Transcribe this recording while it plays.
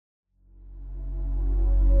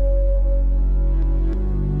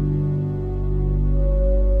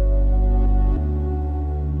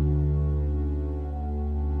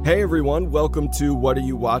Hey everyone, welcome to What Are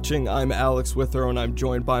You Watching? I'm Alex Withrow and I'm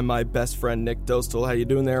joined by my best friend Nick Dostal. How you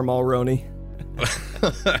doing there, Mulroney?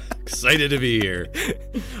 Excited to be here.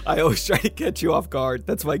 I always try to catch you off guard.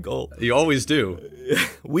 That's my goal. You always do.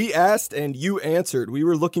 We asked and you answered. We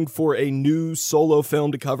were looking for a new solo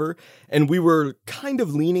film to cover, and we were kind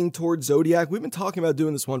of leaning towards Zodiac. We've been talking about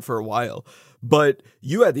doing this one for a while, but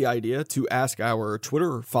you had the idea to ask our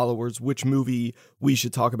Twitter followers which movie we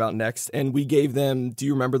should talk about next, and we gave them, do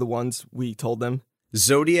you remember the ones we told them?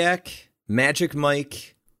 Zodiac, Magic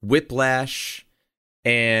Mike, Whiplash,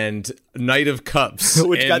 and Knight of Cups.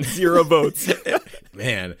 Which got 0 votes.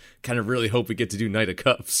 Man, kind of really hope we get to do Knight of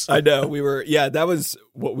Cups. I know, that was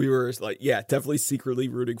what we were like, definitely secretly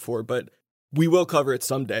rooting for, but we will cover it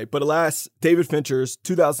someday. But alas, David Fincher's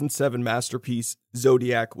 2007 masterpiece,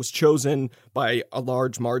 Zodiac, was chosen by a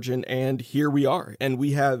large margin, and here we are. And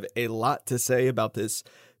we have a lot to say about this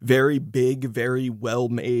very big, very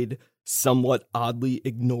well-made, somewhat oddly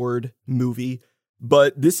ignored movie.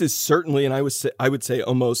 But this is certainly, and I would say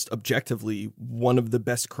almost objectively, one of the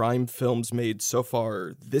best crime films made so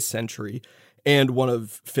far this century, and one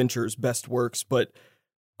of Fincher's best works. But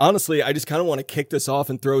honestly, I just kind of want to kick this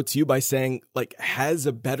off and throw it to you by saying, like, has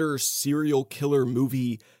a better serial killer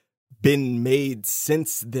movie been made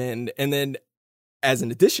since then? And then, as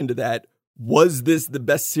an addition to that, was this the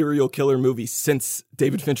best serial killer movie since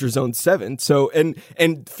David Fincher's own Seven? So,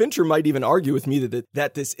 and Fincher might even argue with me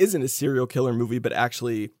that this isn't a serial killer movie, but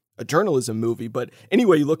actually a journalism movie. But any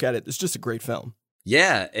way you look at it, it's just a great film.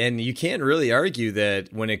 Yeah, and you can't really argue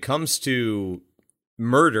that when it comes to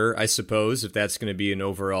murder, I suppose, if that's going to be an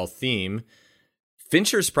overall theme,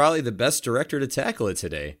 Fincher's probably the best director to tackle it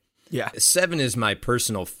today. Yeah. Seven is my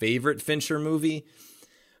personal favorite Fincher movie.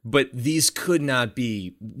 But these could not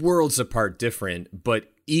be worlds apart different,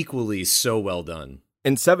 but equally so well done.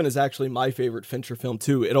 And Seven is actually my favorite Fincher film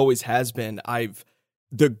too. It always has been.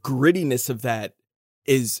 The grittiness of that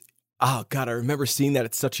is, oh God, I remember seeing that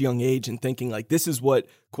at such a young age and thinking like, this is what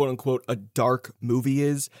quote unquote a dark movie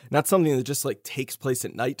is. Not something that just like takes place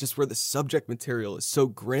at night, just where the subject material is so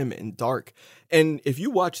grim and dark. And if you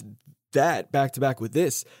watch that back to back with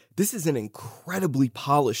this is an incredibly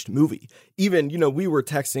polished movie. Even, we were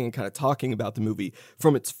texting and kind of talking about the movie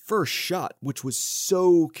from its first shot, which was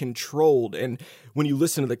so controlled. And when you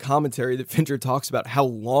listen to the commentary that Fincher talks about how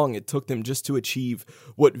long it took them just to achieve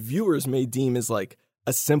what viewers may deem as like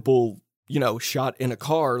a simple, shot in a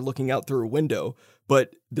car looking out through a window,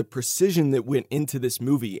 but the precision that went into this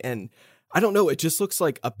movie, and I don't know, it just looks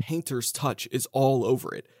like a painter's touch is all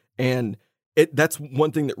over it. And that's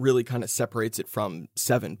one thing that really kind of separates it from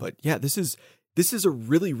Seven. But yeah, this is a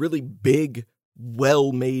really, really big,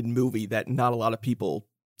 well-made movie that not a lot of people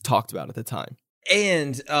talked about at the time.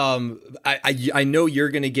 And I know you're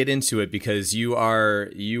going to get into it because you are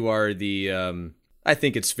the I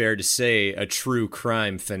think it's fair to say a true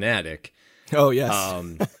crime fanatic. Oh yes.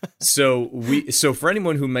 So for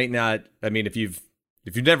anyone who might not, I mean, if you've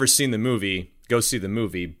never seen the movie, go see the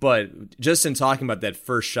movie. But just in talking about that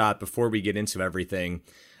first shot before we get into everything,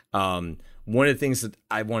 one of the things that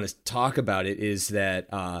I want to talk about is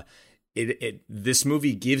that this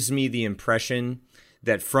movie gives me the impression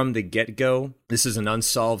that from the get-go, this is an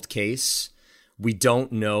unsolved case. We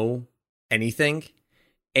don't know anything.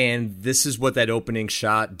 And this is what that opening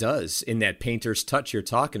shot does in that painter's touch you're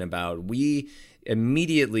talking about. We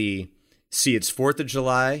immediately see it's 4th of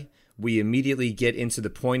July. We immediately get into the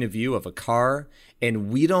point of view of a car, and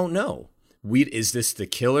we don't know. Is this the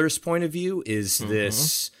killer's point of view? Is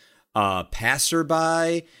this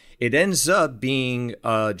passerby? It ends up being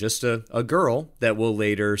just a girl that we'll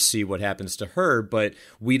later see what happens to her, but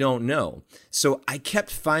we don't know. So I kept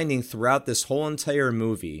finding throughout this whole entire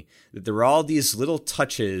movie that there were all these little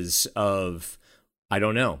touches of, I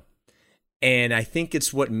don't know. And I think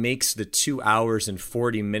it's what makes the 2 hours and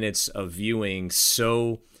 40 minutes of viewing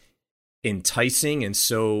so enticing and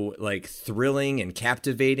so like thrilling and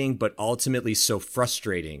captivating, but ultimately so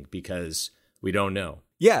frustrating because we don't know.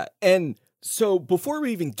 Yeah. And so before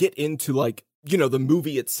we even get into like, the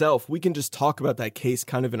movie itself, we can just talk about that case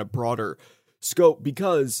kind of in a broader scope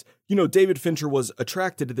because, David Fincher was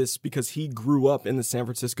attracted to this because he grew up in the San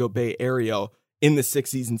Francisco Bay Area in the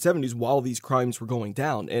 60s and 70s while these crimes were going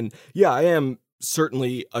down. And yeah, I am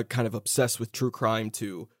certainly a kind of obsessed with true crime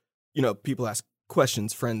too. People ask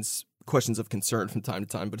questions of concern from time to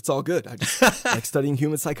time, but it's all good. I just like studying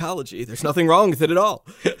human psychology. There's nothing wrong with it at all.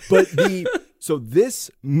 But so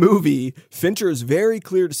this movie, Fincher is very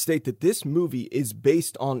clear to state that this movie is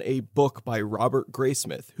based on a book by Robert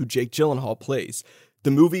Graysmith, who Jake Gyllenhaal plays.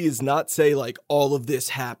 The movie is not say like all of this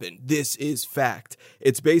happened. This is fact.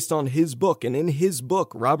 It's based on his book. And in his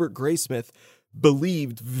book, Robert Graysmith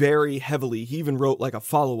believed very heavily. He even wrote like a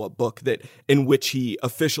follow-up book that in which he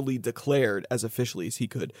officially declared, as officially as he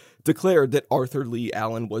could, declared that Arthur Lee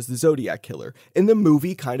Allen was the Zodiac killer. And the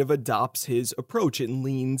movie kind of adopts his approach.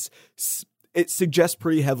 It suggests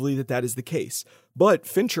pretty heavily that that is the case. But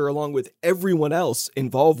Fincher, along with everyone else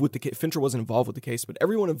involved with the case, Fincher wasn't involved with the case, but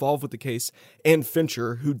everyone involved with the case, and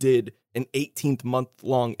Fincher, who did an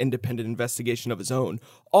 18-month-long independent investigation of his own,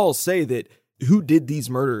 all say that who did these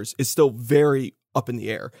murders is still very up in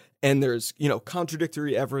the air. And there's,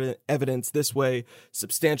 contradictory evidence this way,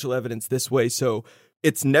 substantial evidence this way. So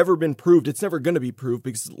it's never been proved. It's never going to be proved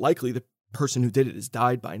because likely the person who did it has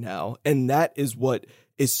died by now. And that is what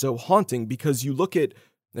is so haunting, because you look at,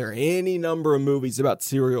 there are any number of movies about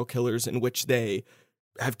serial killers in which they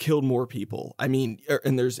have killed more people. I mean,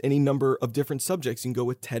 and there's any number of different subjects. You can go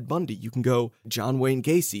with Ted Bundy. You can go John Wayne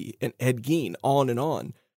Gacy and Ed Gein, on and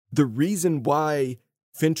on. The reason why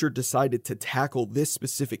Fincher decided to tackle this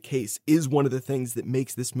specific case is one of the things that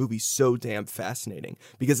makes this movie so damn fascinating,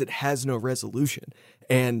 because it has no resolution.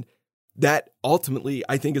 And that ultimately,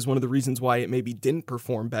 I think, is one of the reasons why it maybe didn't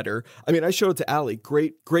perform better. I mean, I showed it to Allie.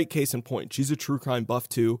 Great case in point. She's a true crime buff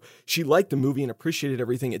too. She liked the movie and appreciated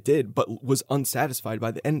everything it did, but was unsatisfied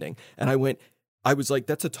by the ending. And I was like,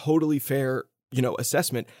 that's a totally fair,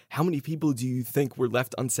 assessment. How many people do you think were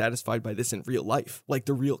left unsatisfied by this in real life? Like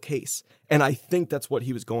the real case. And I think that's what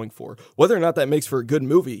he was going for. Whether or not that makes for a good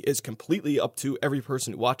movie is completely up to every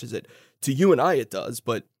person who watches it. To you and I, it does.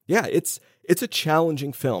 But yeah, it's a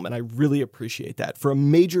challenging film, and I really appreciate that. For a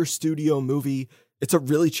major studio movie, it's a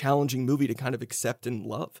really challenging movie to kind of accept and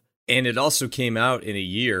love. And it also came out in a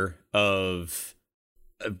year of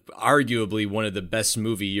arguably one of the best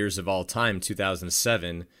movie years of all time,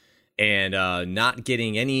 2007, and not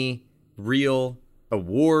getting any real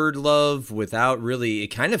award love without really, it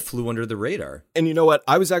kind of flew under the radar. And you know what?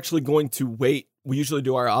 I was actually going to wait. We usually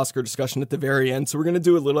do our Oscar discussion at the very end, so we're going to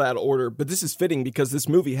do a little out of order, but this is fitting because this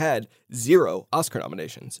movie had 0 Oscar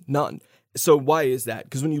nominations, none. So why is that?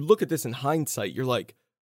 Because when you look at this in hindsight, you're like,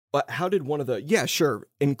 but how did one of the, yeah, sure,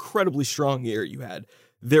 incredibly strong year you had.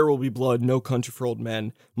 There Will Be Blood, No Country for Old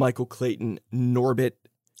Men, Michael Clayton, Norbit.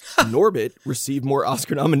 Norbit received more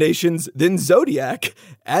Oscar nominations than Zodiac,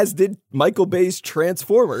 as did Michael Bay's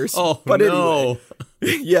Transformers. Oh, but no.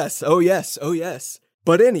 Anyway, yes, oh yes.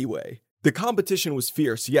 But anyway, the competition was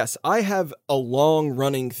fierce. Yes, I have a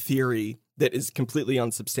long-running theory that is completely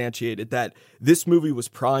unsubstantiated that this movie was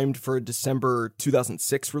primed for a December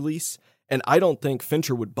 2006 release, and I don't think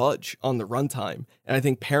Fincher would budge on the runtime. And I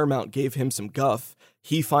think Paramount gave him some guff.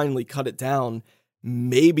 He finally cut it down.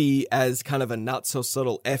 Maybe as kind of a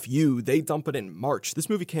not-so-subtle FU, they dump it in March. This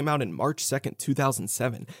movie came out in March 2nd,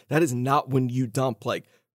 2007. That is not when you dump, like,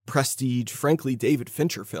 prestige, frankly, David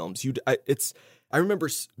Fincher films. I remember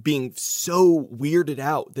being so weirded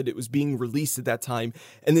out that it was being released at that time,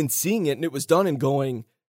 and then seeing it, and it was done, and going,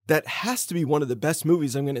 that has to be one of the best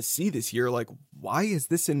movies I'm going to see this year. Like, why is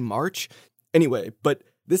this in March? Anyway, but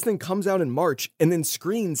this thing comes out in March, and then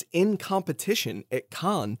screens in competition at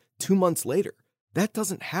Cannes 2 months later. That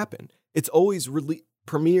doesn't happen. It's always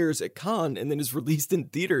premieres at Cannes and then is released in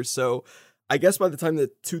theaters. So I guess by the time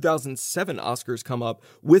the 2007 Oscars come up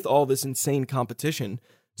with all this insane competition,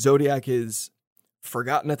 Zodiac is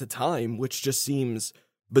forgotten at the time, which just seems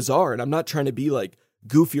bizarre. And I'm not trying to be like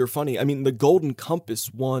goofy or funny. I mean, the Golden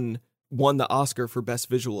Compass won the Oscar for Best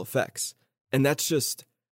Visual Effects. And that's just,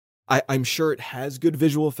 I'm sure it has good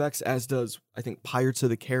visual effects, as does, I think, Pirates of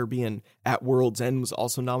the Caribbean at World's End was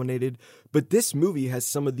also nominated. But this movie has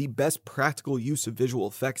some of the best practical use of visual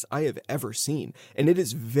effects I have ever seen. And it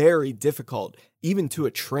is very difficult, even to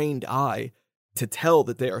a trained eye, to tell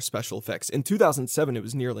that they are special effects. In 2007, it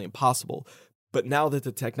was nearly impossible. But now that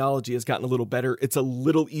the technology has gotten a little better, it's a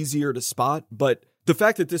little easier to spot. But the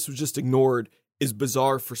fact that this was just ignored is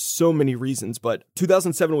bizarre for so many reasons, but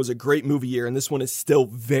 2007 was a great movie year, and this one is still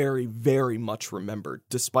very, very much remembered,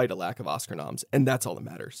 despite a lack of Oscar noms, and that's all that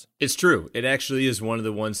matters. It's true. It actually is one of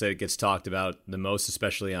the ones that gets talked about the most,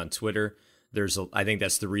 especially on Twitter. I think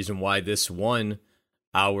that's the reason why this won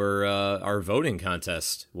our voting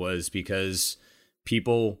contest, was because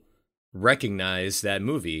people recognize that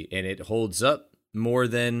movie, and it holds up more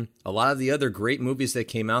than a lot of the other great movies that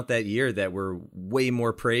came out that year that were way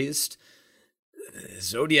more praised.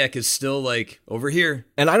 Zodiac is still like over here.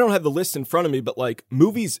 And I don't have the list in front of me, but like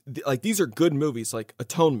movies, like these are good movies, like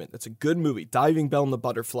Atonement. That's a good movie. Diving Bell and the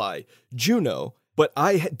Butterfly, Juno. But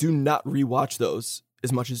I do not rewatch those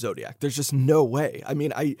as much as Zodiac. There's just no way. I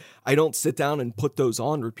mean, I don't sit down and put those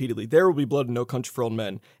on repeatedly. There Will Be Blood and No Country for Old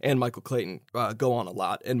Men and Michael Clayton go on a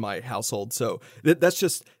lot in my household. So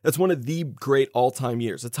that's one of the great all-time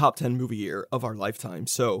years, a top 10 movie year of our lifetime.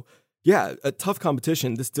 So yeah, a tough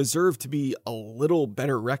competition. This deserved to be a little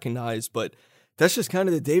better recognized, but that's just kind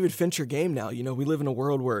of the David Fincher game now. You know, we live in a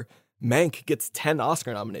world where Mank gets 10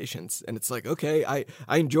 Oscar nominations, and it's like, okay, I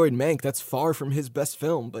enjoyed Mank. That's far from his best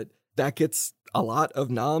film, but that gets a lot of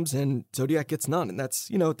noms and Zodiac gets none. And that's,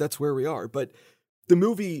 you know, that's where we are. But the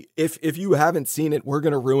movie, if you haven't seen it, we're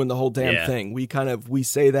going to ruin the whole damn thing. We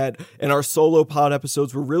say that in our solo pod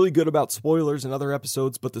episodes. We're really good about spoilers in other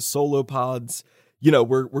episodes, but the solo pods, you know,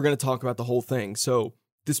 we're going to talk about the whole thing. So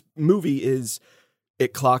this movie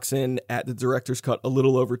it clocks in at the director's cut a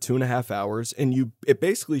little over 2.5 hours, and it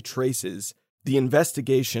basically traces the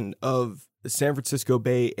investigation of the San Francisco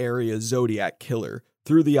Bay Area Zodiac killer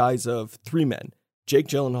through the eyes of three men. Jake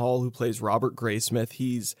Gyllenhaal, who plays Robert Graysmith,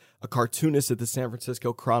 he's a cartoonist at the San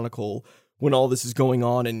Francisco Chronicle when all this is going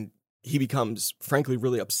on, and he becomes, frankly,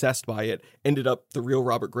 really obsessed by it. Ended up the real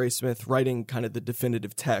Robert Graysmith writing kind of the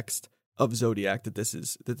definitive text of Zodiac that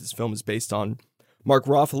this film is based on. Mark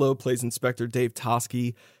Ruffalo plays Inspector Dave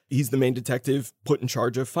Toschi. He's the main detective put in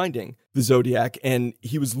charge of finding the Zodiac, and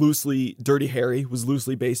Dirty Harry was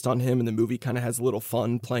loosely based on him, and the movie kind of has a little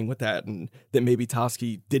fun playing with that, and that maybe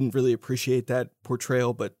Toschi didn't really appreciate that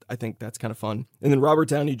portrayal, but I think that's kind of fun. And then Robert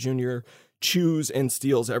Downey Jr. chews and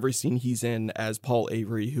steals every scene he's in as Paul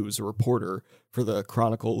Avery, who is a reporter for the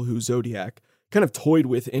Chronicle, who Zodiac kind of toyed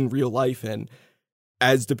with in real life, and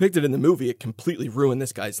as depicted in the movie, it completely ruined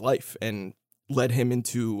this guy's life, and led him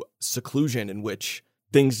into seclusion in which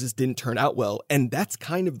things just didn't turn out well. And that's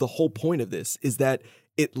kind of the whole point of this, is that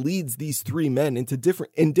it leads these three men into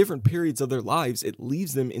different periods of their lives. It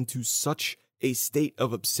leaves them into such a state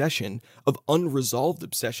of obsession, of unresolved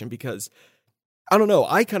obsession, because I don't know,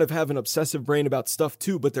 I kind of have an obsessive brain about stuff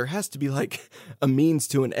too, but there has to be like a means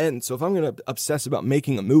to an end. So if I'm going to obsess about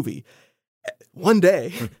making a movie, one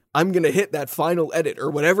day I'm going to hit that final edit or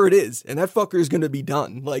whatever it is, and that fucker is going to be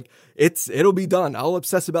done. Like, it'll be done. I'll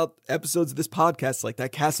obsess about episodes of this podcast, like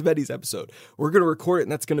that Cassavetes episode. We're going to record it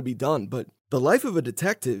and that's going to be done. But the life of a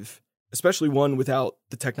detective, especially one without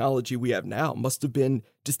the technology we have now, must have been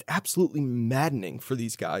just absolutely maddening for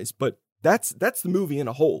these guys. But that's the movie in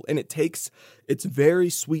a whole. And it takes its very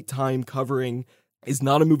sweet time covering. It's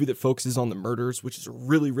not a movie that focuses on the murders, which is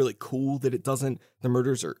really, really cool that it doesn't. The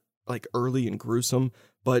murders are like early and gruesome,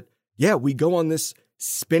 but yeah, we go on this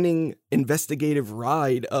spinning investigative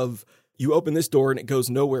ride of, you open this door and it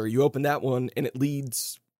goes nowhere, you open that one and it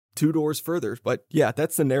leads 2 doors further. But yeah,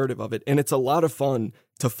 that's the narrative of it, and it's a lot of fun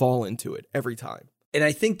to fall into it every time. And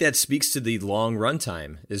I think that speaks to the long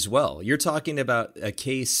runtime as well. You're talking about a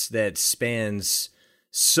case that spans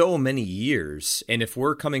so many years, and if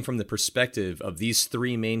we're coming from the perspective of these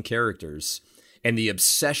three main characters and the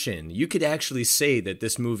obsession, you could actually say that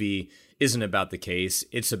this movie isn't about the case.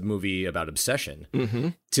 It's a movie about obsession. Mm-hmm.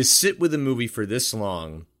 To sit with a movie for this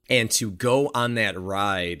long and to go on that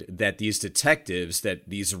ride that these detectives, that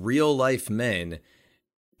these real life men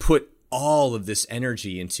put all of this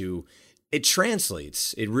energy into, it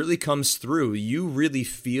translates. It really comes through. You really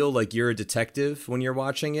feel like you're a detective when you're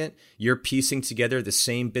watching it. You're piecing together the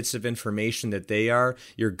same bits of information that they are.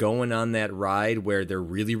 You're going on that ride where they're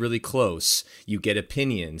really, really close. You get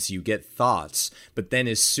opinions, you get thoughts. But then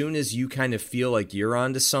as soon as you kind of feel like you're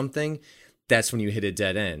onto something, that's when you hit a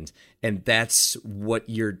dead end. And that's what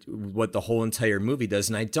the whole entire movie does.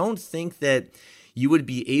 And I don't think that you would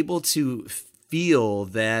be able to feel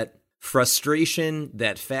that frustration,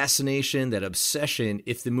 that fascination, that obsession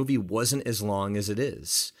if the movie wasn't as long as it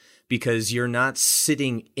is, because you're not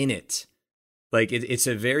sitting in it. Like it's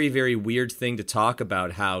a very, very weird thing to talk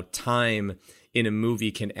about, how time in a movie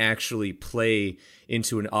can actually play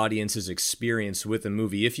into an audience's experience with a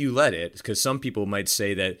movie if you let it, because some people might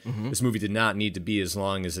say that this movie did not need to be as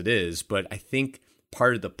long as it is. But I think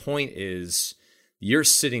part of the point is you're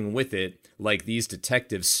sitting with it like these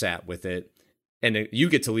detectives sat with it. And you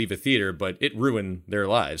get to leave a theater, but it ruined their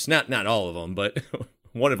lives. Not all of them, but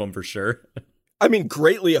one of them for sure. I mean,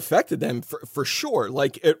 greatly affected them for sure.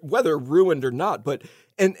 Like whether ruined or not, but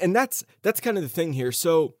and that's kind of the thing here.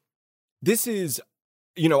 So this is,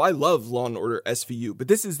 I love Law and Order SVU, but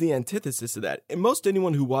this is the antithesis of that. And most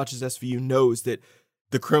anyone who watches SVU knows that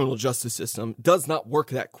the criminal justice system does not work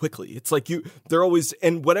that quickly. It's like they're always,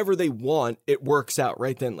 and whatever they want, it works out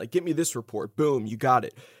right then. Like, get me this report, boom, you got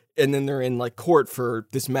it. And then they're in like court for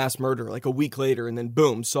this mass murder like a week later, and then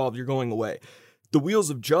boom, solved, you're going away. The wheels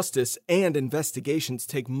of justice and investigations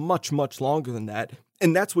take much, much longer than that.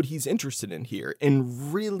 And that's what he's interested in here,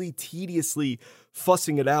 and really tediously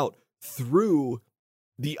fussing it out through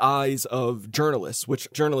the eyes of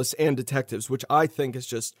journalists and detectives, which I think is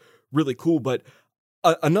just really cool. But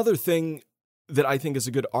another thing that I think is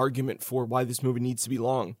a good argument for why this movie needs to be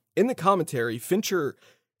long, in the commentary, Fincher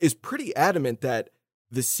is pretty adamant that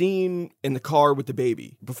the scene in the car with the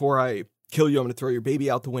baby, before I kill you, I'm going to throw your baby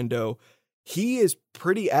out the window, he is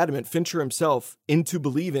pretty adamant, Fincher himself, into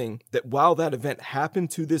believing that while that event happened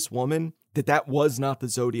to this woman, that was not the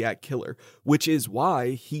Zodiac killer, which is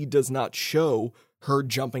why he does not show her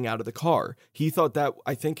jumping out of the car. He thought that,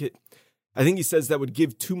 I think he says that would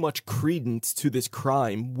give too much credence to this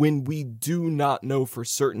crime when we do not know for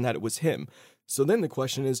certain that it was him. So then the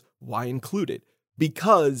question is, why include it?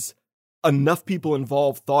 Because enough people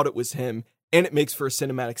involved thought it was him, and it makes for a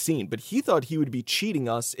cinematic scene. But he thought he would be cheating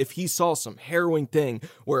us if he saw some harrowing thing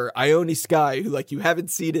where Ione Skye, who like you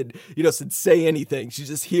haven't seen it, said say anything. She's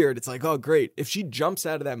just here, and it's like, oh great. If she jumps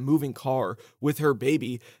out of that moving car with her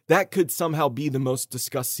baby, that could somehow be the most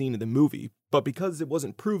discussed scene of the movie. But because it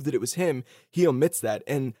wasn't proved that it was him, he omits that.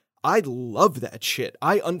 And I love that shit.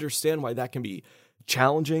 I understand why that can be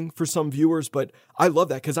challenging for some viewers, but I love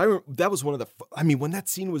that because that was one of the, when that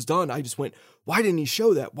scene was done, I just went, why didn't he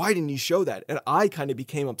show that? Why didn't he show that? And I kind of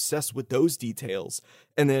became obsessed with those details.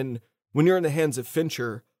 And then when you're in the hands of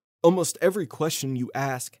Fincher, almost every question you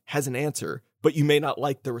ask has an answer, but you may not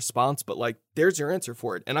like the response, but like, there's your answer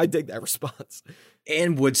for it. And I dig that response.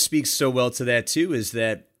 And what speaks so well to that too is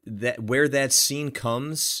that where that scene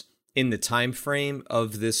comes in the time frame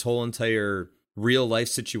of this whole entire real life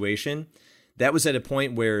situation, that was at a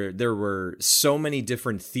point where there were so many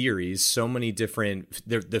different theories, so many different,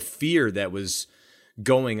 the fear that was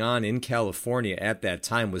going on in California at that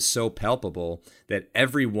time was so palpable that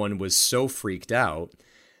everyone was so freaked out.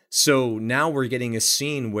 So now we're getting a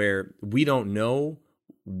scene where we don't know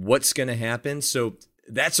what's going to happen. So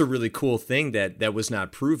that's a really cool thing that was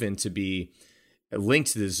not proven to be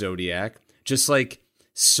linked to the Zodiac, just like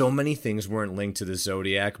so many things weren't linked to the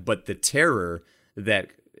Zodiac, but the terror that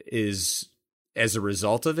is as a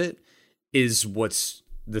result of it is what's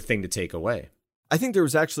the thing to take away. I think there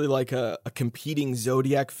was actually like a competing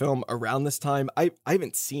Zodiac film around this time. I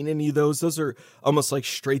haven't seen any of those. Those are almost like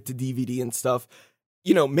straight to DVD and stuff.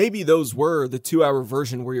 Maybe those were the 2-hour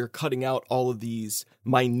version where you're cutting out all of these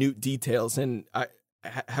minute details. And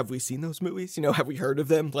have we seen those movies? Have we heard of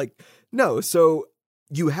them? Like, no. So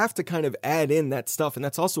you have to kind of add in that stuff. And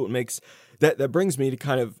that's also what makes that brings me to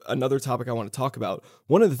kind of another topic I want to talk about.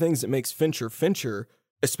 One of the things that makes Fincher,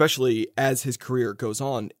 especially as his career goes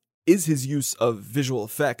on, is his use of visual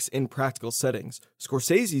effects in practical settings.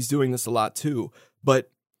 Scorsese's doing this a lot too,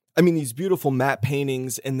 but these beautiful matte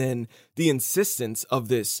paintings and then the insistence of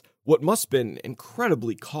this, what must have been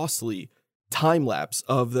incredibly costly time lapse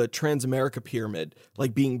of the Transamerica Pyramid,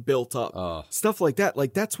 like being built up, stuff like that.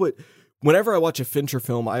 Like that's what, whenever I watch a Fincher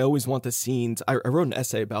film, I always want the scenes. I wrote an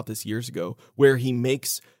essay about this years ago where he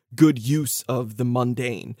makes good use of the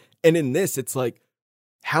mundane. And in this, it's like,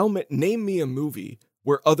 name me a movie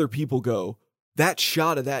where other people go, that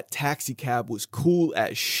shot of that taxi cab was cool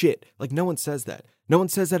as shit. Like no one says that. No one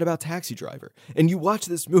says that about Taxi Driver. And you watch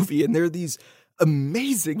this movie and there are these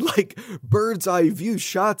amazing, like bird's eye view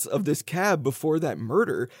shots of this cab before that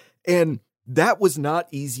murder. And that was not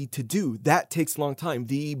easy to do. That takes a long time.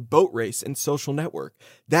 The boat race and Social Network,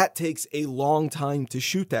 that takes a long time to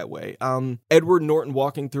shoot that way. Edward Norton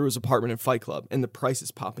walking through his apartment in Fight Club and the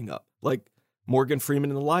prices popping up. Like Morgan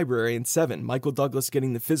Freeman in the library in Seven, Michael Douglas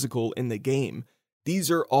getting the physical in The Game. These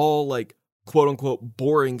are all like quote unquote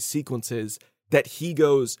boring sequences that he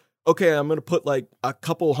goes, okay, I'm going to put like a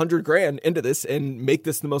couple $100,000 into this and make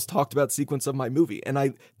this the most talked about sequence of my movie.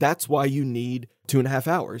 And that's why you need 2.5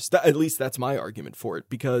 hours. At least that's my argument for it,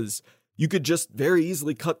 because you could just very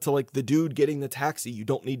easily cut to like the dude getting the taxi. You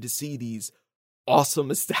don't need to see these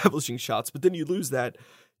awesome establishing shots, but then you lose that,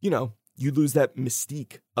 you lose that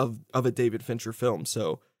mystique of a David Fincher film.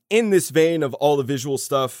 So in this vein of all the visual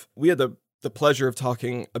stuff, we had the pleasure of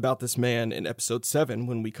talking about this man in episode 7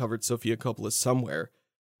 when we covered Sofia Coppola's Somewhere,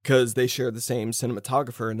 because they share the same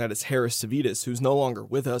cinematographer, and that is Harris Savides, who's no longer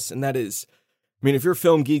with us. And that is, if you're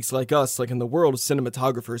film geeks like us, like in the world of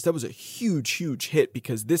cinematographers, that was a huge, huge hit,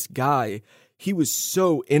 because this guy, he was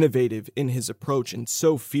so innovative in his approach and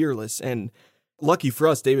so fearless. And lucky for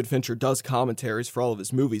us, David Fincher does commentaries for all of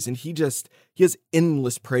his movies, and he has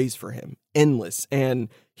endless praise for him. Endless. And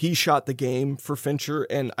he shot The Game for Fincher,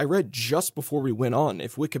 and I read just before we went on,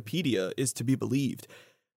 if Wikipedia is to be believed,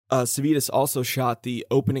 Savides also shot the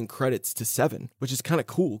opening credits to Seven, which is kind of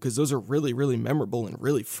cool because those are really, really memorable and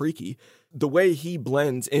really freaky. The way he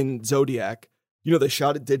blends in Zodiac they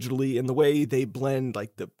shot it digitally, and the way they blend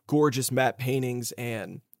like the gorgeous matte paintings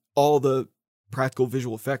and all the practical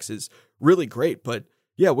visual effects is really great. But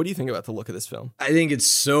yeah, what do you think about the look of this film? I think it's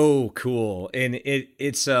so cool. And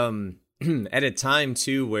it's at a time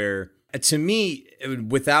too where, to me,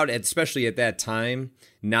 without, especially at that time,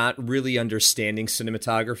 not really understanding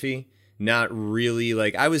cinematography, not really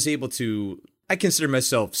like I consider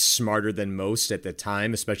myself smarter than most at the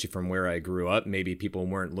time, especially from where I grew up. Maybe people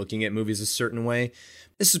weren't looking at movies a certain way.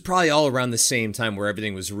 This is probably all around the same time where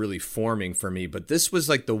everything was really forming for me. But this was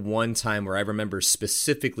like the one time where I remember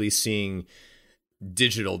specifically seeing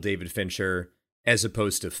digital David Fincher as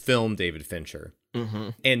opposed to film David Fincher. Mm-hmm.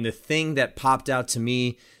 And the thing that popped out to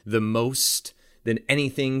me the most than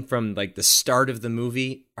anything from like the start of the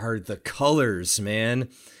movie are the colors, man.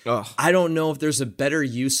 Ugh. I don't know if there's a better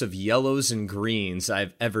use of yellows and greens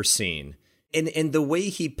I've ever seen. And the way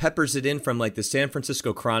he peppers it in from like the San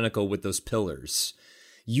Francisco Chronicle with those pillars,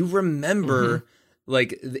 you remember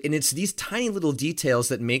like, and it's these tiny little details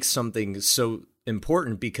that make something so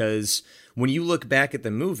important, because when you look back at the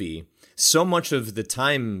movie, so much of the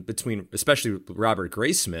time between, especially Robert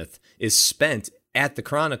Graysmith, is spent at the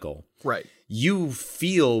Chronicle. Right. You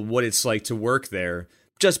feel what it's like to work there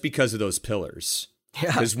just because of those pillars.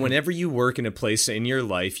 Yeah. Because whenever you work in a place in your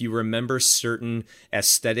life, you remember certain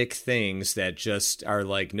aesthetic things that just are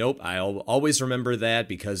like, nope, I'll always remember that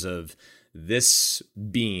because of this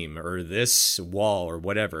beam or this wall or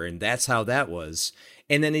whatever. And that's how that was.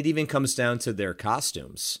 And then it even comes down to their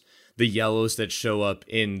costumes. The yellows that show up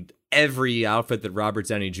in every outfit that Robert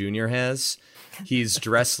Downey Jr. has. He's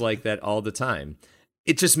dressed like that all the time.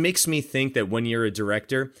 It just makes me think that when you're a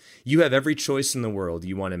director, you have every choice in the world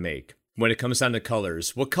you want to make. When it comes down to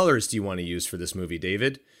colors, what colors do you want to use for this movie,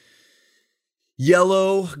 David?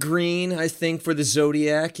 Yellow, green, I think, for the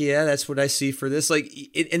Zodiac. Yeah, that's what I see for this. Like,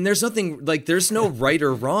 and there's nothing, like, there's no right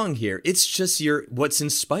or wrong here. It's just what's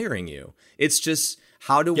inspiring you. It's just,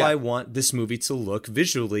 how do I want this movie to look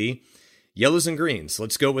visually? Yellows and greens.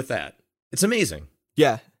 Let's go with that. It's amazing.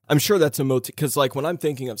 Yeah, I'm sure that's a motif, because like when I'm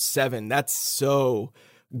thinking of Seven, that's so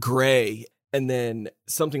gray. And then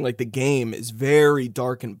something like The Game is very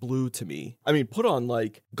dark and blue to me. I mean, put on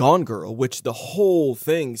like Gone Girl, which the whole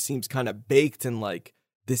thing seems kind of baked in like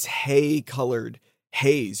this hay-colored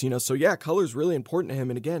haze, So yeah, color's really important to him.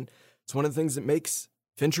 And again, it's one of the things that makes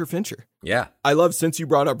Fincher Fincher. Yeah. I love, since you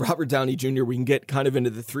brought up Robert Downey Jr., we can get kind of into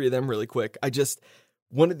the three of them really quick.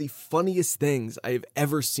 One of the funniest things I've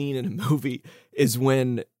ever seen in a movie is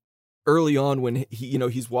when early on, when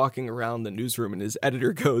he's walking around the newsroom and his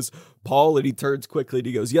editor goes, "Paul," and he turns quickly and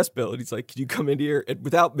he goes, "Yes, Bill." And he's like, "Can you come in here?" And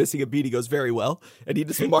without missing a beat, he goes, "Very well." And he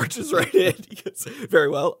just marches right in. He goes, "Very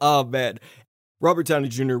well." Oh man. Robert Downey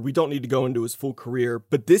Jr., we don't need to go into his full career,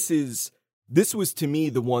 but this was to me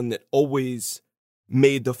the one that always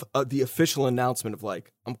made the official announcement of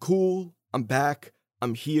like, I'm cool, I'm back,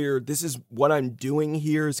 I'm here. This is what I'm doing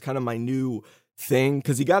here is kind of my new thing,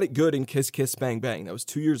 because he got it good in Kiss Kiss Bang Bang. That was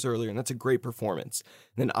 2 years earlier, and that's a great performance.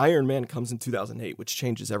 And then Iron Man comes in 2008, which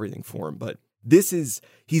changes everything for him. But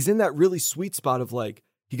he's in that really sweet spot of like,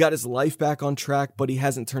 he got his life back on track, but he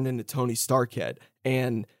hasn't turned into Tony Stark yet.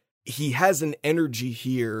 And he has an energy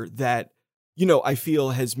here that, I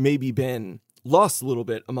feel has maybe been lost a little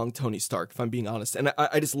bit among Tony Stark, if I'm being honest. And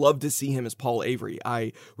I just love to see him as Paul Avery.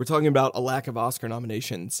 We're talking about a lack of Oscar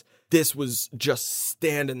nominations. This was just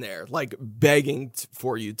standing there, like begging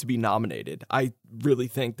for you to be nominated. I really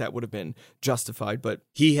think that would have been justified, but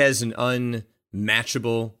he has an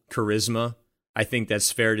unmatchable charisma. I think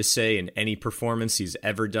that's fair to say in any performance he's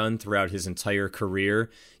ever done throughout his entire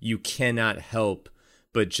career. You cannot help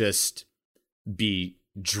but just be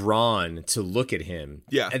drawn to look at him.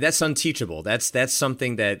 Yeah. And that's unteachable. That's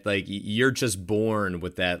something that like you're just born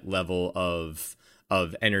with, that level of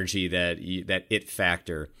energy, that it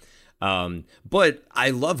factor. But I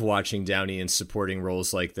love watching Downey in supporting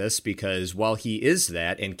roles like this, because while he is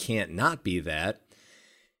that and can't not be that,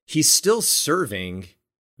 he's still serving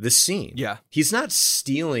the scene. Yeah. He's not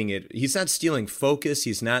stealing it. He's not stealing focus.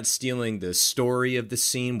 He's not stealing the story of the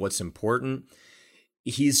scene, what's important.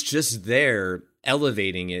 He's just there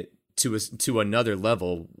elevating it to another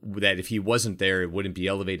level that if he wasn't there, it wouldn't be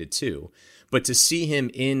elevated to. But to see him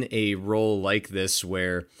in a role like this,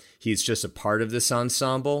 where he's just a part of this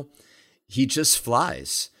ensemble, he just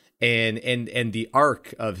flies. And the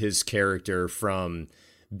arc of his character from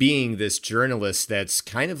being this journalist that's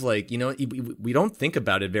kind of like, we don't think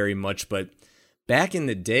about it very much, but back in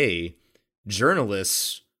the day,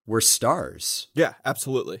 journalists were stars. Yeah,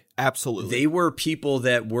 absolutely. Absolutely. They were people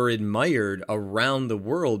that were admired around the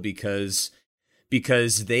world because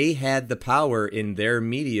they had the power in their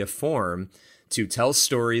media form to tell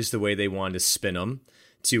stories the way they wanted to spin them,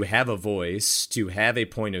 to have a voice, to have a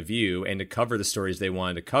point of view, and to cover the stories they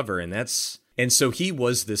wanted to cover. And so he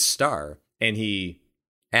was this star, and he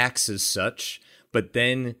acts as such, but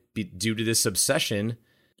then due to this obsession,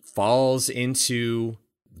 falls into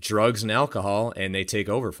drugs and alcohol, and they take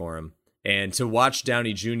over for him. And to watch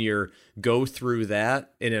Downey Jr. go through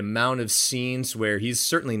that, an amount of scenes where he's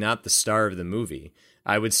certainly not the star of the movie.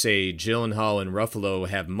 I would say Gyllenhaal and Ruffalo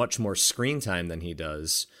have much more screen time than he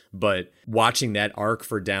does. But watching that arc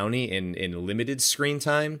for Downey in limited screen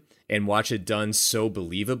time and watch it done so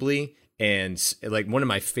believably, and like one of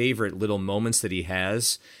my favorite little moments that he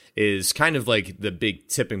has is kind of like the big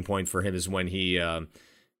tipping point for him is when he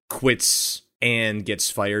quits and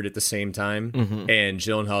gets fired at the same time. Mm-hmm. And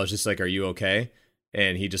Gyllenhaal is just like, "Are you okay?"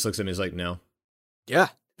 And he just looks at him and is like, "No." Yeah.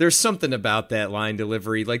 There's something about that line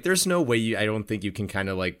delivery. Like, there's no way I don't think you can kind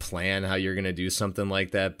of like plan how you're going to do something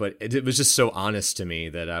like that. But it was just so honest to me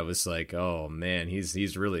that I was like, oh man,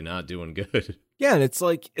 he's really not doing good. Yeah. And it's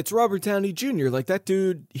like, it's Robert Downey Jr. Like, that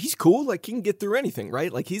dude, he's cool. Like, he can get through anything,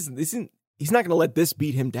 right? Like, he's not going to let this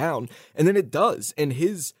beat him down. And then it does. And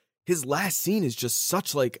his last scene is just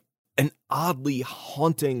such like an oddly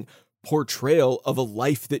haunting portrayal of a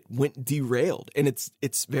life that went derailed. And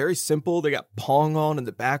it's very simple. They got Pong on in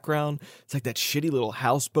the background. It's like that shitty little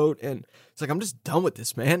houseboat. And it's like, I'm just done with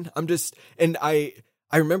this, man. I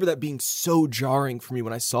remember that being so jarring for me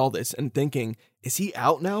when I saw this and thinking, is he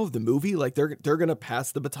out now of the movie? Like they're going to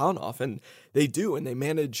pass the baton off, and they do. And they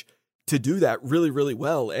manage to do that really, really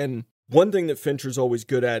well. And one thing that Fincher's always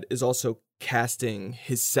good at is also casting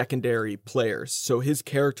his secondary players. So his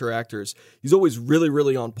character actors, he's always really,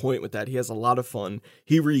 really on point with that. He has a lot of fun.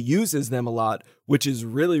 He reuses them a lot, which is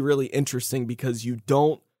really, really interesting because you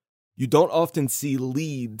don't often see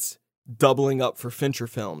leads doubling up for Fincher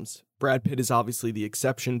films. Brad Pitt is obviously the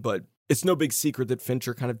exception, but it's no big secret that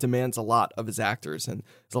Fincher kind of demands a lot of his actors, and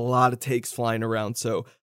there's a lot of takes flying around. So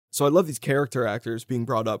I love these character actors being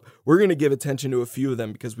brought up. We're going to give attention to a few of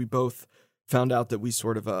them because we both found out that we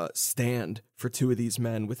sort of stand for two of these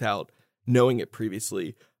men without knowing it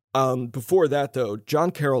previously. Before that, though,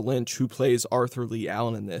 John Carroll Lynch, who plays Arthur Lee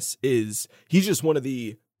Allen in this, he's just one of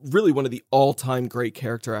the all-time great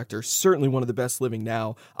character actors, certainly one of the best living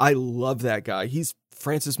now. I love that guy. He's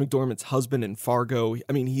Frances McDormand's husband in Fargo.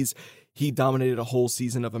 I mean, he dominated a whole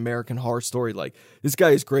season of American Horror Story. Like, this guy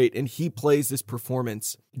is great, and he plays this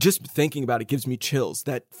performance. Just thinking about it gives me chills.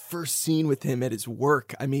 That first scene with him at his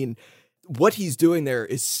work, I mean, what he's doing there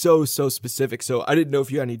is so, so specific. So I didn't know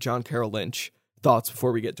if you had any John Carroll Lynch thoughts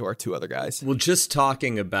before we get to our two other guys. Well, just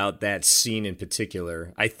talking about that scene in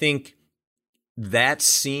particular, I think that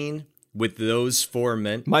scene with those four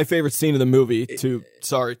men, my favorite scene of the movie,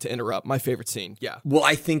 sorry to interrupt, my favorite scene. Yeah. Well,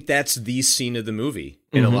 I think that's the scene of the movie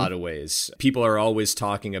in a lot of ways. People are always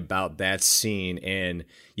talking about that scene, and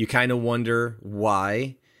you kind of wonder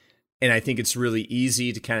why. And I think it's really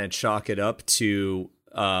easy to kind of chalk it up to,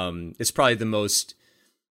 it's probably the most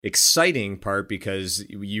exciting part because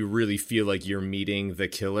you really feel like you're meeting the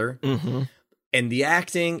killer. Mm-hmm. And the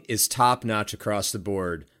acting is top notch across the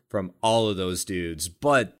board from all of those dudes.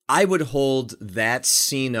 But I would hold that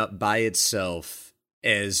scene up by itself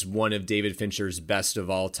as one of David Fincher's best of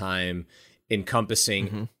all time,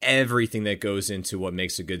 encompassing everything that goes into what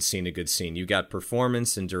makes a good scene a good scene. You got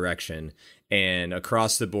performance and direction, and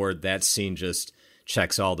across the board, that scene just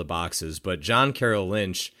checks all the boxes. But John Carroll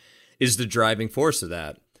Lynch is the driving force of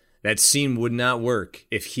that. That scene would not work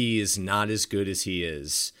if he is not as good as he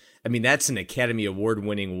is. I mean, that's an Academy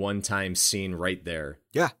Award-winning one-time scene right there.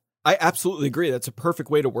 Yeah, I absolutely agree. That's a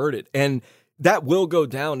perfect way to word it. And that will go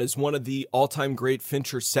down as one of the all-time great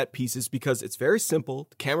Fincher set pieces because it's very simple.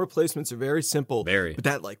 The camera placements are very simple. Very. But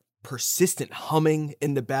that like persistent humming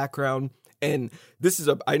in the background. And this is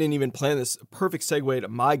I didn't even plan this, perfect segue to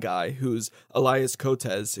my guy, who's Elias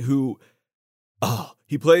Cotes, who,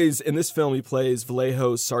 he plays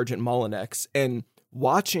Vallejo's Sergeant Molyneux. And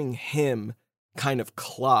watching him kind of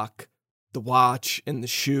clock the watch and the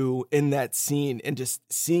shoe in that scene and just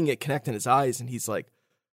seeing it connect in his eyes, and he's like,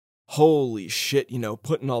 holy shit,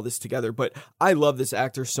 putting all this together. But I love this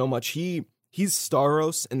actor so much. He's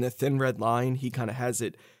Staros in The Thin Red Line. He kind of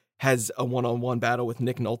has a one-on-one battle with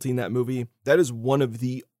Nick Nolte in that movie. That is one of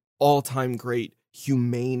the all-time great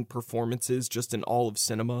humane performances just in all of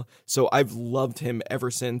cinema. So I've loved him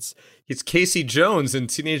ever since. It's Casey Jones in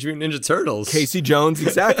Teenage Mutant Ninja Turtles. Casey Jones,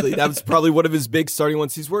 exactly. That was probably one of his big starting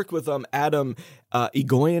ones. He's worked with Adam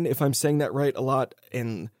Egoyan, if I'm saying that right, a lot.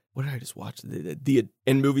 And what did I just watch?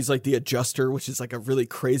 In movies like The Adjuster, which is like a really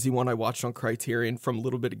crazy one I watched on Criterion from a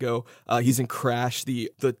little bit ago. He's in Crash,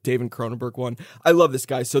 the David Cronenberg one. I love this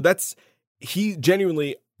guy. So he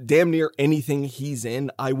genuinely, damn near anything he's in,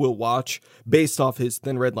 I will watch based off his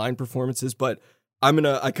Thin Red Line performances. But I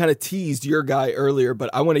kind of teased your guy earlier, but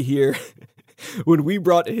I want to hear when we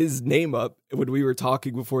brought his name up, when we were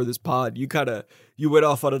talking before this pod, you went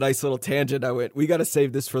off on a nice little tangent. I went, we got to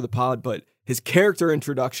save this for the pod, but his character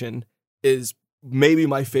introduction is maybe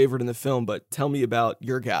my favorite in the film, but tell me about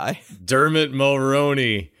your guy. Dermot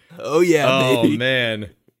Mulroney. Oh yeah, baby. Oh man.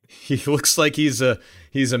 He looks like he's a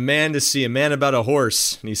man to see, a man about a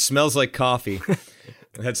horse, and he smells like coffee.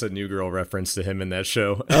 That's a New Girl reference to him in that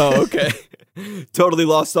show. Oh, okay. Totally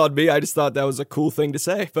lost on me. I just thought that was a cool thing to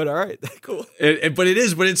say, but all right, cool. But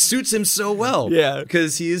it suits him so well. Yeah.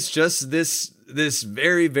 Because he is just this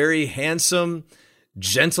very, very handsome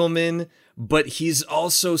gentleman, but he's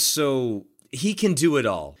also he can do it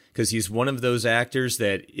all. Because he's one of those actors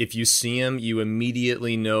that if you see him, you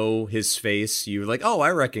immediately know his face. You're like, oh, I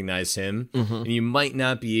recognize him. Mm-hmm. And you might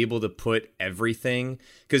not be able to put everything.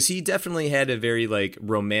 Because he definitely had a very like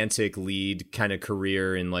romantic lead kind of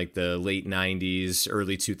career in like the late 90s,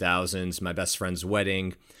 early 2000s, My Best Friend's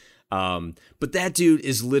Wedding. But that dude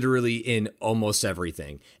is literally in almost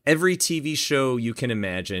everything. Every TV show you can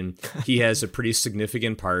imagine, he has a pretty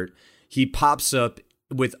significant part. He pops up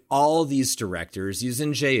with all these directors. He's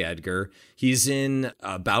in J. Edgar. He's in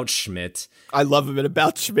About Schmidt. I love him in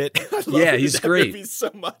About Schmidt. He's great. Movie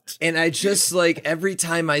so much. And I just like, every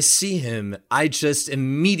time I see him, I just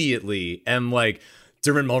immediately am like,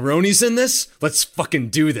 Dermot Mulroney's in this? Let's fucking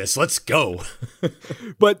do this. Let's go.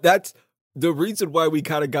 But that's the reason why we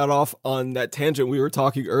kind of got off on that tangent we were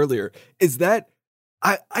talking earlier, is that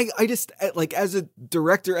I just, like, as a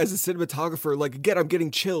director, as a cinematographer, like, again, I'm getting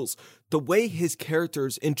chills. The way his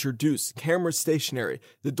character's introduced, camera stationary,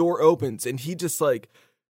 the door opens, and he just, like,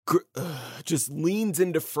 just leans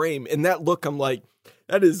into frame. And that look, I'm like,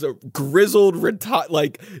 that is a grizzled,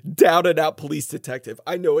 like, down-and-out police detective.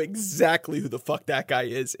 I know exactly who the fuck that guy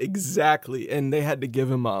is. Exactly. And they had to give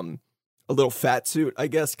him, a little fat suit, I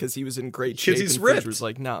guess, because he was in great shape. Because he's and ripped. Fincher was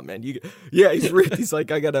like, nah, man, he's ripped. He's like,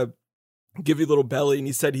 I gotta give you a little belly. And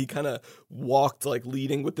he said he kind of walked like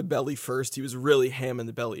leading with the belly first. He was really hamming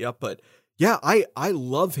the belly up. But yeah, I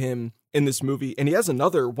love him in this movie. And he has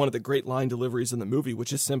another one of the great line deliveries in the movie,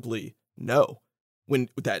 which is simply no. When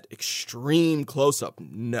with that extreme close up,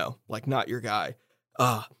 no, like not your guy.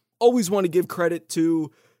 Always want to give credit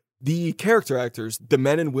to the character actors, the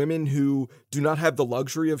men and women who do not have the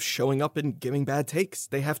luxury of showing up and giving bad takes.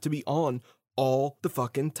 They have to be on all the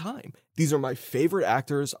fucking time. These are my favorite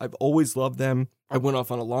actors. I've always loved them. I went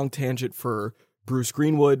off on a long tangent for Bruce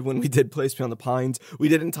Greenwood when we did Place Beyond the Pines. We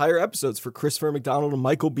did entire episodes for Christopher McDonald and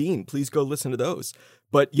Michael Biehn. Please go listen to those.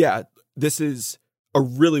 But yeah, this is a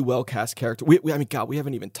really well-cast character. We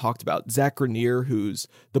haven't even talked about Zach Grenier, who's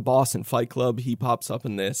the boss in Fight Club. He pops up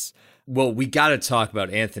in this. Well, we got to talk about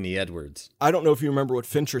Anthony Edwards. I don't know if you remember what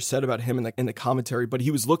Fincher said about him in the commentary, but he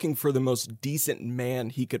was looking for the most decent man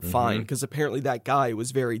he could find, because apparently that guy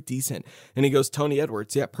was very decent. And he goes, Tony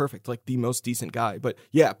Edwards, yeah, perfect, like the most decent guy. But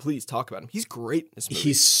yeah, please talk about him. He's great in this movie.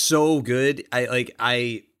 He's so good.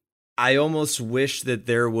 I almost wish that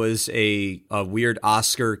there was a weird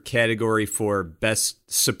Oscar category for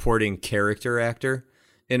best supporting character actor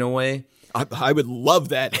in a way. I would love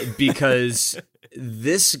that. Because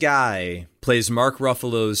this guy plays Mark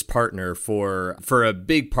Ruffalo's partner for a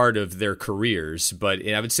big part of their careers. But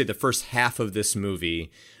I would say the first half of this movie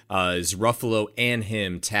is Ruffalo and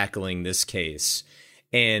him tackling this case.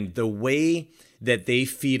 And the way that they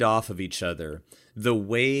feed off of each other, the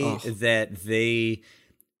way that they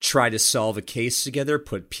try to solve a case together,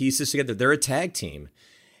 put pieces together. They're a tag team.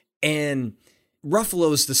 And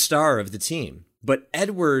Ruffalo's the star of the team. But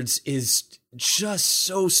Edwards is just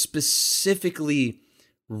so specifically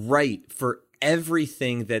right for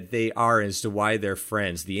everything that they are as to why they're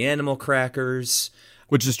friends. The animal crackers.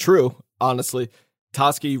 Which is true, honestly.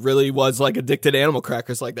 Toschi really was like addicted to animal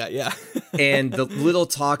crackers like that, yeah. And the little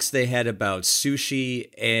talks they had about sushi.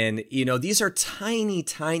 And, these are tiny,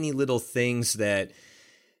 tiny little things that,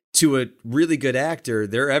 to a really good actor,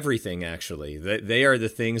 they're everything, actually. They are the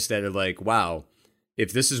things that are like, wow,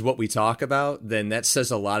 if this is what we talk about, then that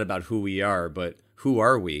says a lot about who we are, but who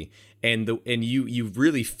are we? And you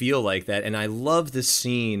really feel like that. And I love the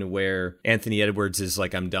scene where Anthony Edwards is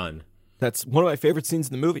like, I'm done. That's one of my favorite scenes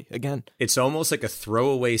in the movie, again. It's almost like a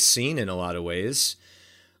throwaway scene in a lot of ways,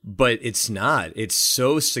 but it's not. It's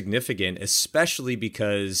so significant, especially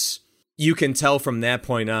because you can tell from that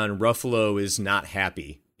point on, Ruffalo is not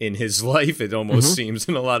happy in his life, it almost seems,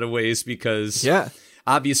 in a lot of ways, because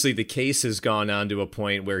obviously the case has gone on to a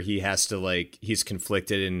point where he has to, he's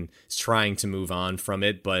conflicted and is trying to move on from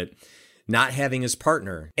it. But not having his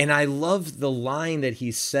partner. And I love the line that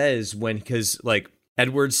he says because like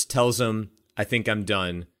Edwards tells him, I think I'm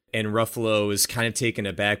done. And Ruffalo is kind of taken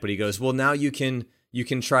aback, but he goes, well, now you can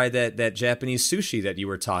try that Japanese sushi that you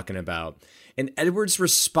were talking about. And Edwards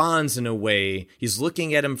responds in a way, he's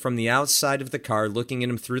looking at him from the outside of the car, looking at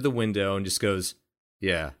him through the window, and just goes,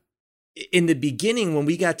 yeah. In the beginning, when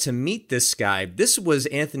we got to meet this guy, this was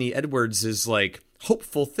Anthony Edwards' like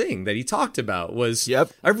hopeful thing that he talked about was,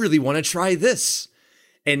 yep, I really want to try this.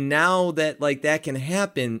 And now that like that can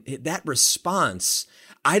happen, that response,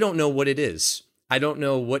 I don't know what it is. I don't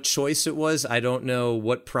know what choice it was. I don't know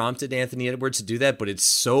what prompted Anthony Edwards to do that, but it's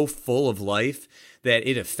so full of life that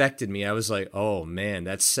it affected me. I was like, oh man,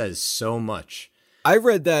 that says so much. I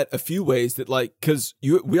read that a few ways that like, because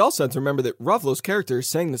we also have to remember that Ruffalo's character is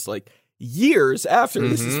saying this like years after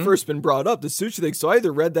this has first been brought up, the sushi thing. So I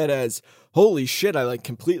either read that as, holy shit, I like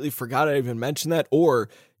completely forgot I even mentioned that, or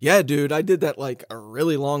yeah, dude, I did that like a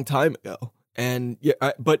really long time ago. And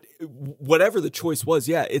yeah, but whatever the choice was,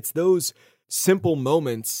 yeah, it's those simple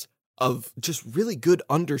moments of just really good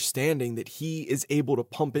understanding that he is able to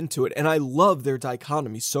pump into it. And I love their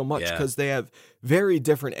dichotomy so much because they have very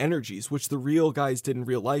different energies, which the real guys did in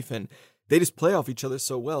real life. And they just play off each other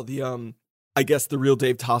so well. I guess the real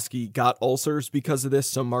Dave Toschi got ulcers because of this.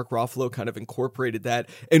 So Mark Ruffalo kind of incorporated that.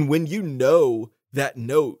 And when you know that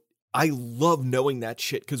note, I love knowing that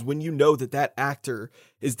shit. Because when you know that actor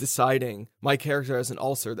is deciding my character has an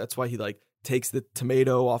ulcer, that's why he like takes the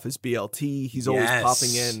tomato off his BLT. He's always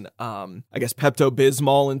popping in, I guess,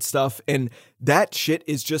 Pepto-Bismol and stuff. And that shit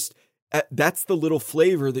is just, that's the little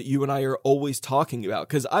flavor that you and I are always talking about.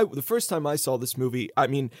 Because the first time I saw this movie, I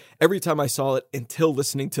mean, every time I saw it until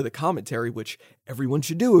listening to the commentary, which everyone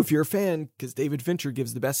should do if you're a fan, because David Fincher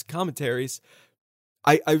gives the best commentaries,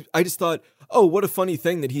 I just thought, oh, what a funny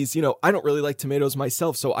thing that he's, I don't really like tomatoes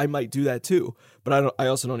myself, so I might do that too. But I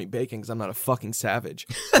also don't eat bacon because I'm not a fucking savage.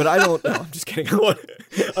 But I don't, no, I'm just kidding.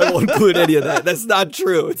 I won't include any of that. That's not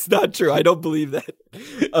true. It's not true. I don't believe that.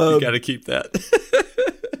 You got to keep that.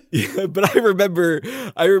 Yeah, but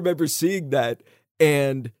I remember seeing that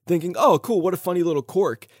and thinking, oh, cool, what a funny little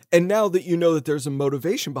quirk. And now that you know that there's a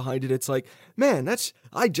motivation behind it, it's like, man,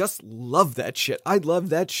 I just love that shit. I love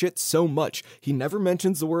that shit so much. He never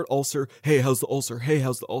mentions the word ulcer. Hey, how's the ulcer? Hey,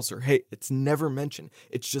 how's the ulcer? Hey, it's never mentioned.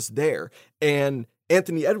 It's just there. And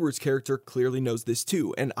Anthony Edwards' character clearly knows this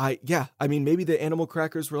too. And I mean, maybe the animal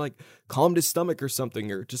crackers were like calmed his stomach or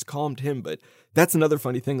something, or just calmed him. But that's another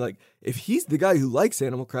funny thing. Like, if he's the guy who likes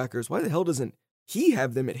animal crackers, why the hell doesn't he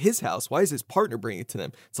have them at his house? Why is his partner bringing it to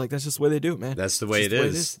them? It's like, that's just the way they do it, man. That's the way it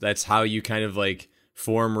is. That's how you kind of like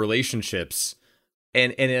form relationships.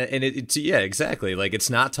 And it's yeah, exactly. Like, it's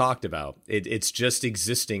not talked about. It's just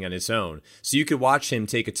existing on its own. So you could watch him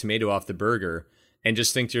take a tomato off the burger and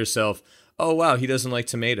just think to yourself, oh, wow, he doesn't like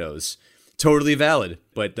tomatoes. Totally valid.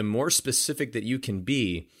 But the more specific that you can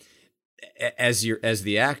be as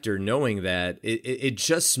the actor, knowing that, it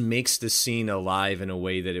just makes the scene alive in a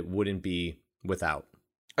way that it wouldn't be without.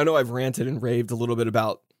 I know I've ranted and raved a little bit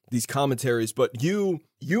about these commentaries, but you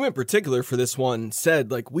in particular for this one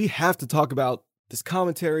said, like, we have to talk about this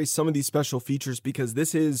commentary, some of these special features, because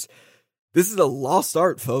this is a lost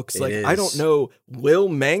art, folks. Like, I don't know, will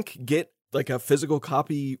Mank get like a physical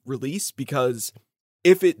copy release? Because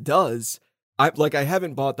if it does, I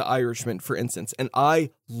haven't bought The Irishman, for instance, and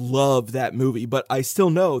I love that movie, but I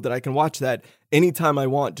still know that I can watch that anytime I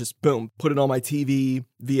want. Just boom, put it on my TV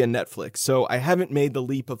via Netflix. So I haven't made the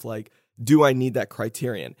leap of like, do I need that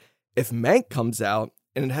criterion? If Mank comes out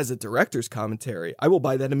and it has a director's commentary, I will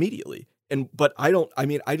buy that immediately. But I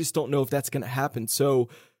just don't know if that's going to happen. So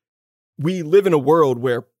we live in a world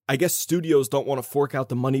where I guess studios don't want to fork out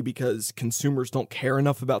the money because consumers don't care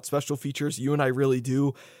enough about special features. You and I really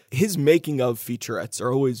do. His making of featurettes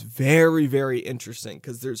are always very, very interesting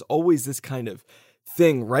because there's always this kind of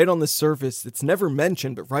thing right on the surface that's never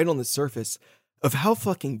mentioned, but right on the surface of how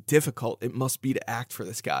fucking difficult it must be to act for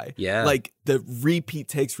this guy. Yeah. Like the repeat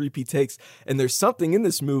takes. And there's something in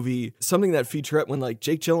this movie, something that featurette when like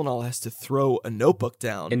Jake Gyllenhaal has to throw a notebook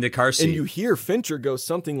down in the car seat. And you hear Fincher go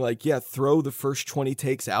something like, yeah, throw the first 20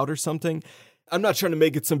 takes out or something. I'm not trying to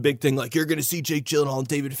make it some big thing like you're going to see Jake Gyllenhaal and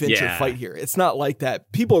David Fincher fight here. It's not like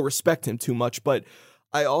that. People respect him too much, but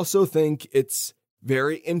I also think it's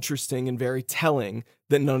very interesting and very telling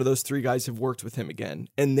that none of those three guys have worked with him again.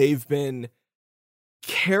 And they've been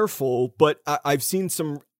careful, but I've seen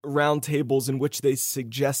some round tables in which they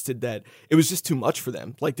suggested that it was just too much for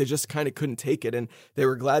them. Like they just kind of couldn't take it and they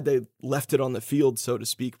were glad they left it on the field, so to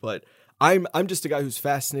speak. But I'm just a guy who's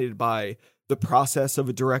fascinated by the process of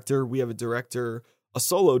a director. We have a director a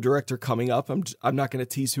solo director coming up. I'm not going to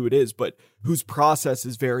tease who it is, but whose process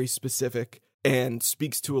is very specific and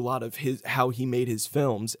speaks to a lot of how he made his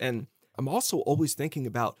films. And I'm also always thinking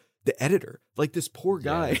about the editor, like this poor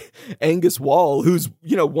guy, Angus Wall, who's,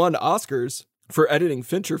 won Oscars for editing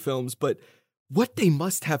Fincher films, but what they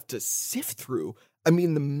must have to sift through. I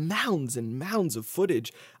mean, the mounds and mounds of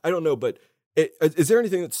footage. I don't know, but is there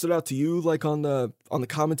anything that stood out to you, like on the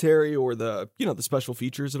commentary or the special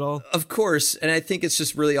features at all? Of course, and I think it's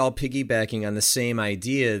just really all piggybacking on the same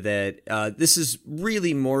idea that this is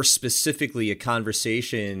really more specifically a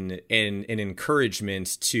conversation and an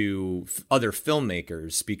encouragement to other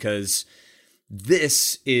filmmakers, because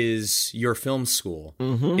this is your film school.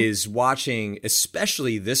 Is watching,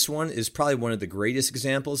 especially this one is probably one of the greatest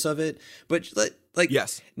examples of it. But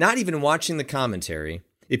yes, not even watching the commentary.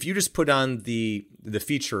 If you just put on the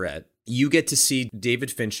featurette, you get to see David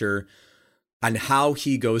Fincher on how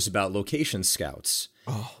he goes about location scouts.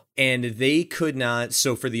 Oh. And they could not.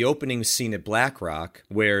 So for the opening scene at Black Rock,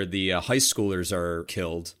 where the high schoolers are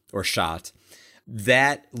killed or shot,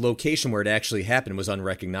 that location where it actually happened was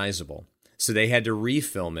unrecognizable. So they had to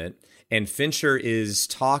refilm it. And Fincher is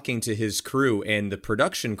talking to his crew, and the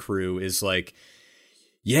production crew is like,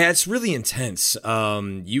 yeah, it's really intense.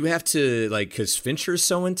 You have to, because Fincher's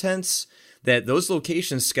so intense that those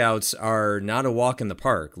location scouts are not a walk in the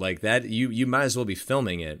park. Like that, you might as well be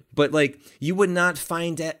filming it. But you would not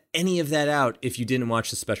find any of that out if you didn't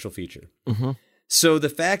watch the special feature. So the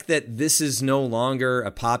fact that this is no longer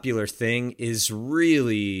a popular thing is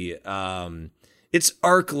really, it's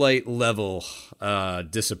ArcLight level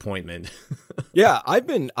disappointment. Yeah, I've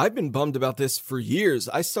been bummed about this for years.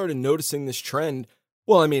 I started noticing this trend.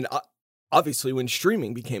 Well, I mean, obviously when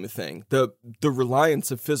streaming became a thing, the reliance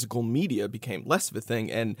of physical media became less of a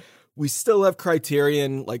thing, and we still have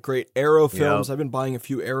Criterion, like great Arrow films. Yep. I've been buying a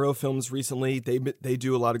few Arrow films recently. They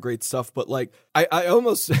do a lot of great stuff, but I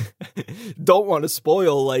almost don't want to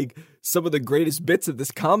spoil some of the greatest bits of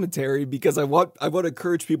this commentary, because I want to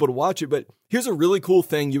encourage people to watch it. But here's a really cool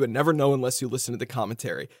thing you would never know unless you listen to the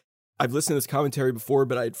commentary. I've listened to this commentary before,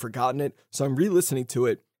 but I had forgotten it, so I'm re-listening to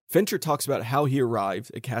it. Fincher talks about how he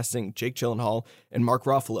arrived at casting Jake Gyllenhaal and Mark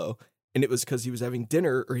Ruffalo, and it was because he was having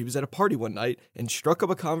dinner or he was at a party one night and struck up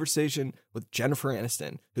a conversation with Jennifer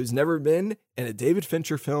Aniston, who's never been in a David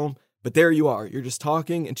Fincher film, but there you are. You're just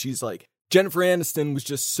talking, and she's like, Jennifer Aniston was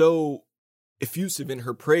just so effusive in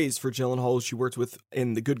her praise for Gyllenhaal, she worked with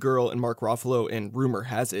in The Good Girl and Mark Ruffalo and Rumor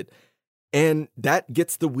Has It. And that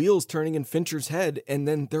gets the wheels turning in Fincher's head, and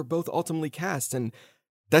then they're both ultimately cast, and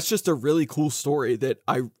that's just a really cool story that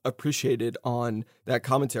I appreciated on that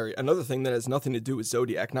commentary. Another thing that has nothing to do with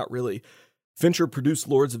Zodiac, not really. Fincher produced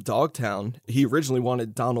Lords of Dogtown. He originally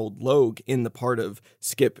wanted Donald Logue in the part of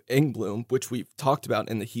Skip Engblom, which we've talked about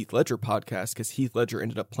in the Heath Ledger podcast, because Heath Ledger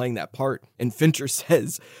ended up playing that part. And Fincher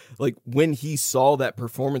says, when he saw that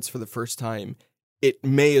performance for the first time, it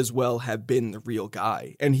may as well have been the real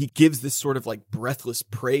guy. And he gives this sort of breathless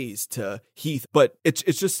praise to Heath. But it's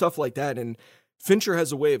just stuff like that. And Fincher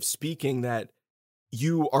has a way of speaking that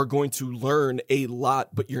you are going to learn a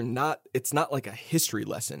lot, but it's not like a history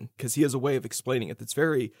lesson, because he has a way of explaining it that's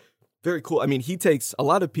very, very cool. I mean, a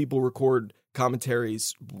lot of people record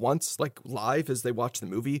commentaries once, live as they watch the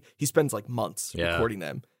movie. He spends months recording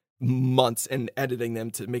them, months, and editing them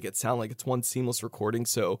to make it sound like it's one seamless recording.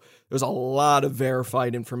 So there's a lot of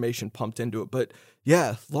verified information pumped into it. But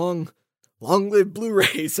yeah, long live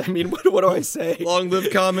Blu-rays. I mean, what do I say? Long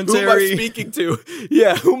live commentary. Who am I speaking to?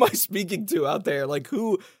 Yeah, who am I speaking to out there?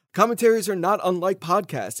 Commentaries are not unlike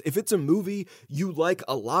podcasts. If it's a movie you like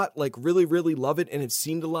a lot, really, really love it and have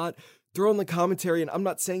seen it a lot, throw in the commentary. And I'm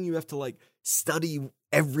not saying you have to study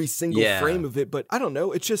every single frame of it, but I don't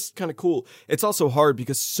know. It's just kind of cool. It's also hard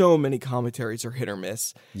because so many commentaries are hit or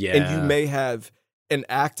miss. Yeah. And you may have an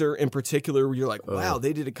actor in particular where you're like, wow,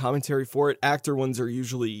 they did a commentary for it. Actor ones are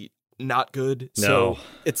usually not good. No. So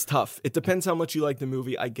it's tough. It depends how much you like the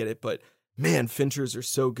movie. I get it. But man, Fincher's are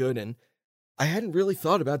so good. And I hadn't really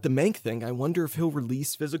thought about the Mank thing. I wonder if he'll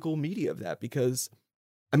release physical media of that, because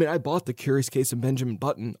I mean, I bought The Curious Case of Benjamin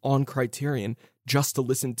Button on Criterion just to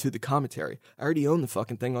listen to the commentary. I already own the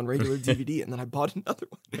fucking thing on regular DVD, and then I bought another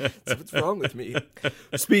one. So what's wrong with me?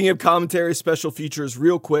 Speaking of commentary, special features,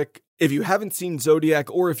 real quick, if you haven't seen Zodiac,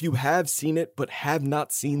 or if you have seen it but have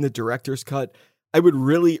not seen the director's cut, I would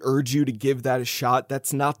really urge you to give that a shot.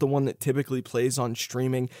 That's not the one that typically plays on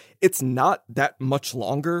streaming. It's not that much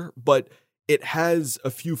longer, but it has a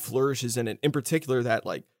few flourishes in it. In particular, that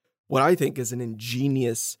what I think is an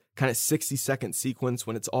ingenious kind of 60-second sequence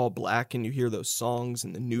when it's all black and you hear those songs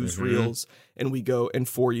and the newsreels, and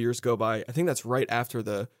 4 years go by. I think that's right after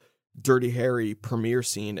the Dirty Harry premiere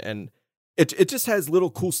scene. And it just has little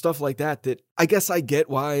cool stuff like that I guess I get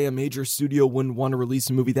why a major studio wouldn't want to release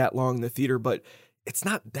a movie that long in the theater, but it's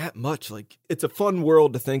not that much. Like, it's a fun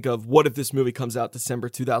world to think of. What if this movie comes out December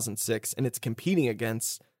 2006 and it's competing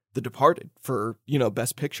against The Departed for,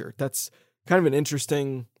 Best Picture? That's kind of an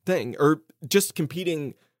interesting thing. Or just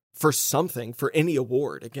competing for something, for any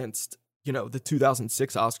award against, the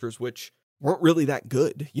 2006 Oscars, which weren't really that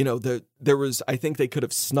good. I think they could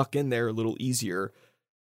have snuck in there a little easier.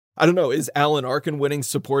 I don't know. Is Alan Arkin winning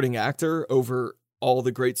supporting actor over all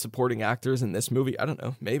the great supporting actors in this movie? I don't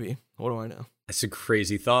know. Maybe. What do I know? It's a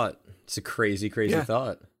crazy thought. It's a crazy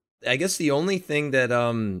thought. I guess the only thing that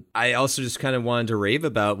I also just kind of wanted to rave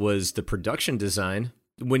about was the production design.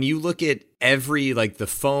 When you look at every, like, the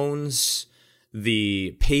phones,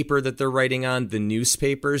 the paper that they're writing on, the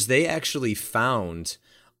newspapers, they actually found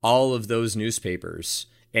all of those newspapers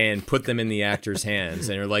and put them in the actors' hands,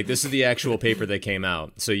 and they're like, "This is the actual paper that came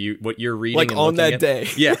out." So what you're reading, like, and on that day,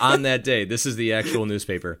 yeah, on that day, this is the actual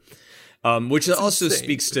newspaper, which That's also insane.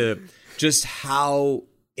 Speaks to just how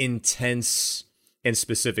intense and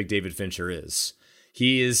specific David Fincher is.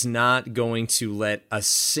 He is not going to let a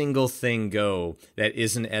single thing go that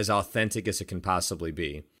isn't as authentic as it can possibly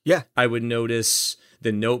be. Yeah, I would notice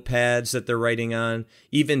the notepads that they're writing on,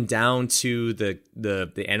 even down to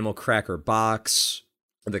the animal cracker box,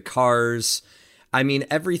 the cars. I mean,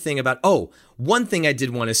 everything about... Oh, one thing I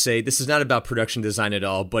did want to say, this is not about production design at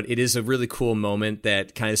all, but it is a really cool moment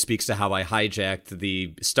that kind of speaks to how I hijacked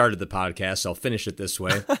the start of the podcast. So I'll finish it this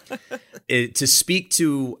way. To speak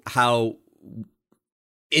to how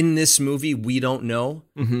in this movie, we don't know,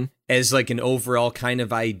 as like an overall kind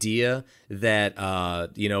of idea that,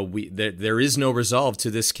 there is no resolve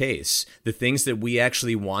to this case. The things that we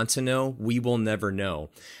actually want to know, we will never know.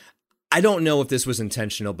 I don't know if this was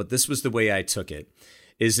intentional, but this was the way I took it.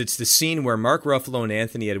 It's the scene where Mark Ruffalo and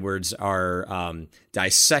Anthony Edwards are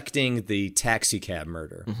dissecting the taxi cab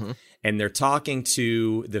murder. And they're talking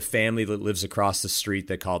to the family that lives across the street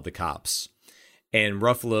that called the cops. And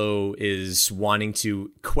Ruffalo is wanting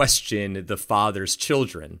to question the father's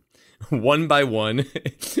children one by one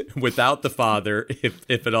without the father,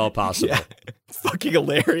 if at all possible. Yeah. Fucking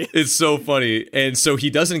hilarious. It's so funny. And so he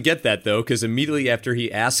doesn't get that, though, because immediately after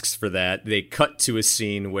he asks for that, they cut to a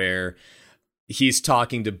scene where he's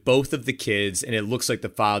talking to both of the kids, and it looks like the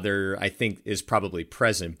father, I think, is probably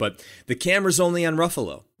present. But the camera's only on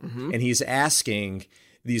Ruffalo, and he's asking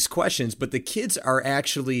these questions, but the kids are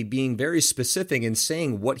actually being very specific in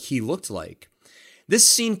saying what he looked like. This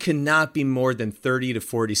scene cannot be more than 30 to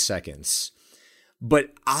 40 seconds.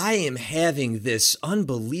 But I am having this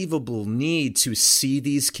unbelievable need to see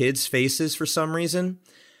these kids' faces for some reason.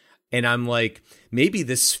 And I'm like, maybe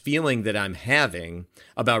this feeling that I'm having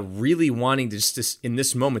about really wanting to just in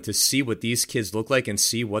this moment to see what these kids look like and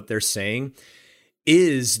see what they're saying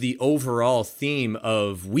is the overall theme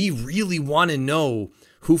of we really want to know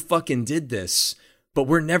who fucking did this, but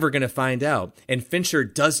we're never going to find out. And Fincher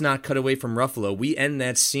does not cut away from Ruffalo. We end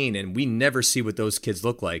that scene and we never see what those kids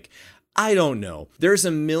look like. I don't know. There's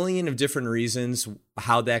a million of different reasons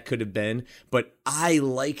how that could have been, but I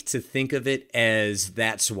like to think of it as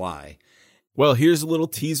that's why. Well, here's a little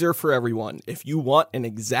teaser for everyone. If you want an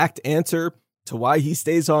exact answer to why he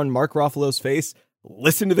stays on Mark Ruffalo's face,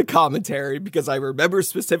 listen to the commentary, because I remember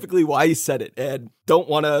specifically why he said it, and don't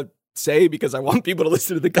want to say because I want people to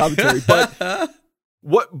listen to the commentary.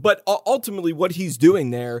 But ultimately what he's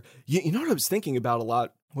doing there, you know what I was thinking about a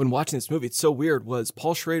lot when watching this movie, it's so weird, was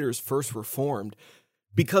Paul Schrader's First Reformed,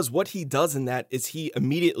 because what he does in that is he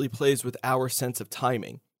immediately plays with our sense of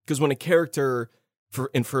timing. Because when a character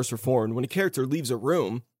in First Reformed, when a character leaves a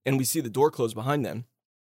room and we see the door close behind them,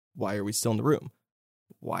 why are we still in the room?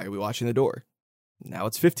 Why are we watching the door? Now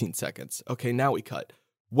it's 15 seconds. Okay, now we cut.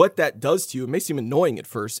 What that does to you, it may seem annoying at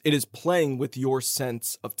first, it is playing with your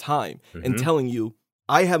sense of time and telling you,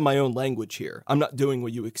 I have my own language here. I'm not doing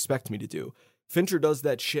what you expect me to do. Fincher does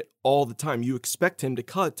that shit all the time. You expect him to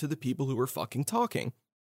cut to the people who are fucking talking,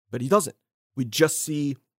 but he doesn't. We just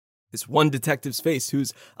see this one detective's face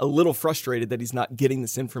who's a little frustrated that he's not getting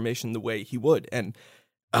this information the way he would. And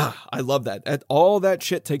I love that. All that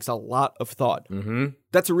shit takes a lot of thought.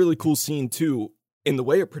 That's a really cool scene too, in the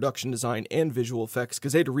way of production design and visual effects,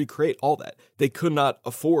 because they had to recreate all that. They could not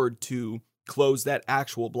afford to close that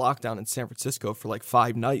actual block down in San Francisco for like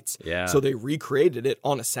 5 nights. Yeah. So they recreated it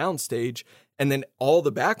on a soundstage, and then all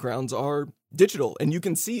the backgrounds are digital, and you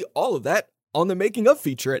can see all of that on the making of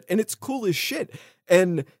featurette, and it's cool as shit.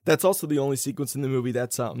 And that's also the only sequence in the movie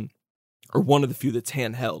that's or one of the few that's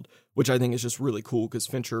handheld, which I think is just really cool because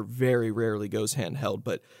Fincher very rarely goes handheld.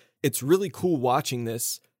 But it's really cool watching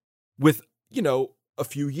this with, a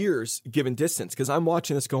few years given distance, because I'm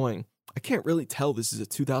watching this going, I can't really tell this is a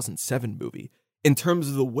 2007 movie in terms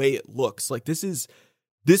of the way it looks. Like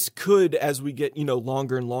this could, as we get,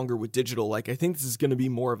 longer and longer with digital, like I think this is going to be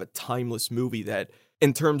more of a timeless movie that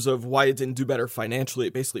in terms of why it didn't do better financially,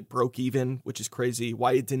 it basically broke even, which is crazy.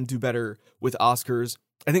 Why it didn't do better with Oscars.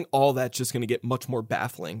 I think all that's just going to get much more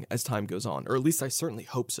baffling as time goes on, or at least I certainly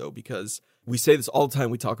hope so, because we say this all the time.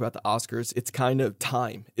 We talk about the Oscars. It's kind of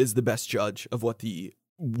time is the best judge of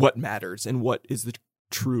what matters and what is the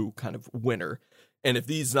true kind of winner. And if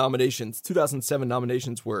these 2007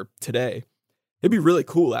 nominations were today, it'd be really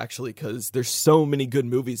cool, actually, because there's so many good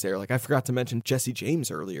movies there. Like, I forgot to mention Jesse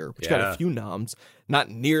James earlier, which got a few noms, not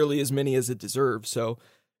nearly as many as it deserves. So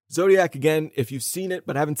Zodiac, again, if you've seen it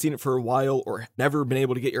but haven't seen it for a while or never been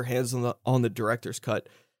able to get your hands on the director's cut,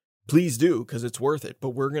 please do, because it's worth it. But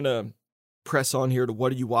we're going to press on here to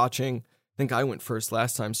what are you watching? I think I went first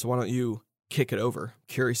last time, so why don't you kick it over?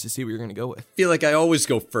 Curious to see what you're going to go with. I feel like I always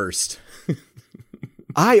go first.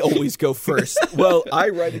 I always go first. Well, I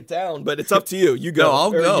write it down, but it's up to you. You go. No,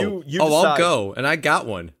 I'll go. You I'll go. And I got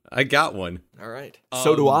one. All right.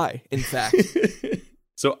 So do I, in fact.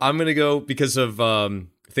 So I'm going to go because of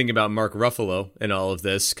thinking about Mark Ruffalo and all of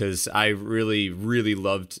this, because I really, really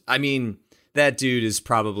loved. I mean, that dude is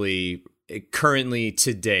probably currently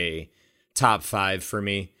today top 5 for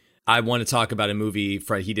me. I want to talk about a movie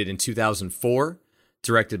he did in 2004,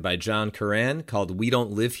 directed by John Curran, called We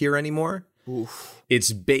Don't Live Here Anymore. Oof.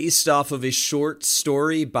 It's based off of a short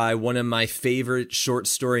story by one of my favorite short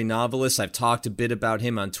story novelists. I've talked a bit about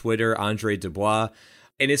him on Twitter, Andre Dubois,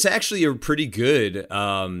 and it's actually a pretty good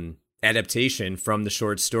adaptation from the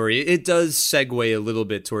short story. It does segue a little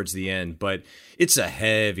bit towards the end, but it's a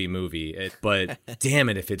heavy movie. But damn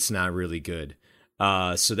it if it's not really good.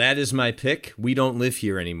 So that is my pick. We Don't Live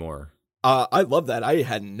Here Anymore. I love that. I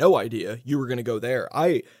had no idea you were going to go there.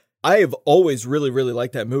 I have always really, really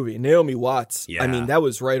liked that movie. Naomi Watts. Yeah. I mean, that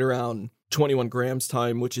was right around 21 Grams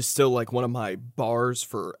time, which is still like one of my bars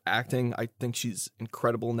for acting. I think she's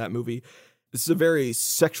incredible in that movie. This is a very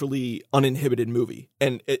sexually uninhibited movie.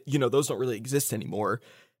 And, those don't really exist anymore.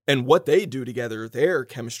 And what they do together, their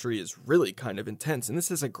chemistry is really kind of intense. And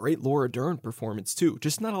this is a great Laura Dern performance, too.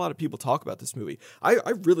 Just not a lot of people talk about this movie. I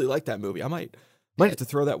really like that movie. I might have to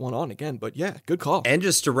throw that one on again, but yeah, good call. And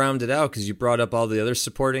just to round it out, because you brought up all the other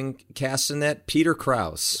supporting cast in that, Peter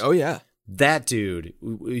Krause. Oh, yeah. That dude,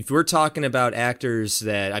 if we're talking about actors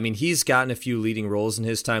that, I mean, he's gotten a few leading roles in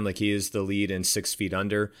his time, like he is the lead in 6 Feet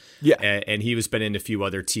Under. Yeah. And he was been in a few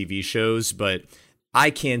other TV shows, but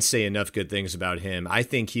I can't say enough good things about him. I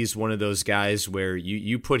think he's one of those guys where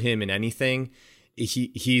you put him in anything,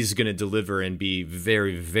 he's going to deliver and be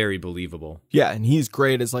very, very believable. Yeah, and he's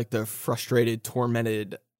great as like the frustrated,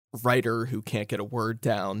 tormented writer who can't get a word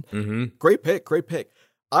down. Mm-hmm. Great pick.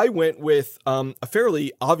 I went with a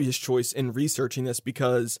fairly obvious choice in researching this,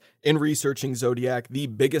 because in researching Zodiac, the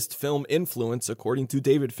biggest film influence, according to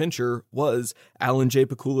David Fincher, was Alan J.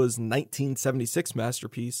 Pakula's 1976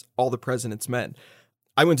 masterpiece, All the President's Men.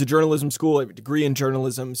 I went to journalism school. I have a degree in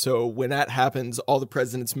journalism, so when that happens, All the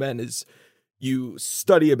President's Men is... You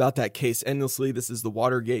study about that case endlessly. This is the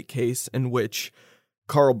Watergate case, in which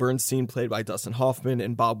Carl Bernstein, played by Dustin Hoffman,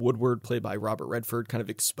 and Bob Woodward, played by Robert Redford, kind of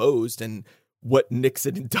exposed and what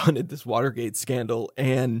Nixon had done at this Watergate scandal,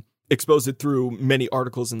 and exposed it through many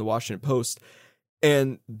articles in the Washington Post.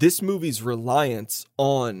 And this movie's reliance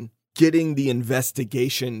on getting the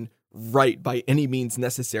investigation right by any means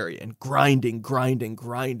necessary and grinding.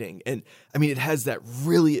 And I mean, it has that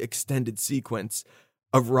really extended sequence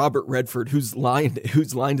of Robert Redford, whose line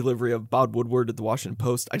delivery of Bob Woodward at the Washington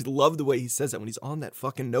Post. I love the way he says that when he's on that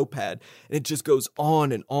fucking notepad, and it just goes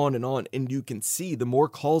on and on and on. And you can see the more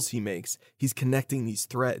calls he makes, he's connecting these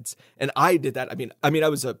threads. And I did that. I mean, I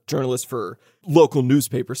was a journalist for local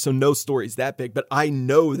newspapers, so no story's that big, but I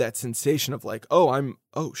know that sensation of like, oh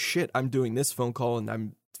shit, I'm doing this phone call and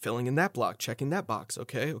I'm filling in that block, checking that box.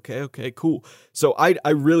 Okay, cool. So I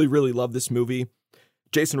really, really love this movie.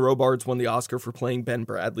 Jason Robards won the Oscar for playing Ben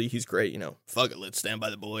Bradley. He's great, fuck it, let's Stand by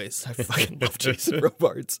the Boys. I fucking love Jason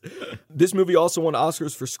Robards. This movie also won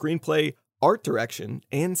Oscars for screenplay, art direction,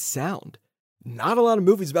 and sound. Not a lot of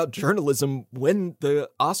movies about journalism win the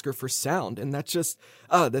Oscar for sound, and that's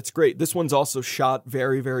great. This one's also shot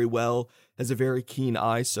very, very well, has a very keen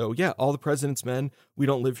eye. So yeah, All the President's Men, We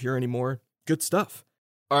Don't Live Here Anymore. Good stuff.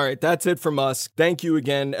 All right, that's it from us. Thank you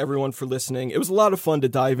again, everyone, for listening. It was a lot of fun to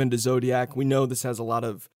dive into Zodiac. We know this has a lot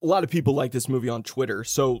of people like this movie on Twitter.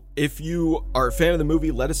 So if you are a fan of the movie,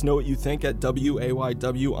 let us know what you think at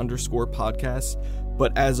WAYW_podcast.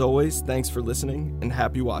 But as always, thanks for listening and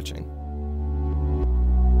happy watching.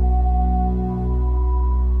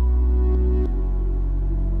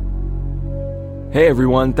 Hey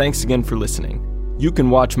everyone, thanks again for listening. You can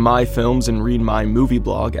watch my films and read my movie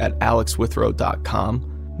blog at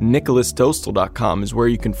alexwithrow.com. nicholasdostal.com is where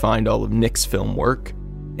you can find all of Nick's film work.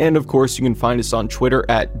 And of course, you can find us on Twitter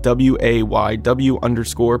at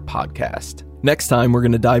WAYW_podcast. Next time, we're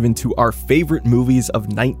going to dive into our favorite movies of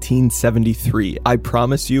 1973. I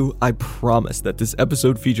promise that this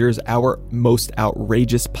episode features our most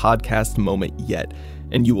outrageous podcast moment yet.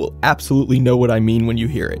 And you will absolutely know what I mean when you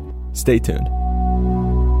hear it. Stay tuned.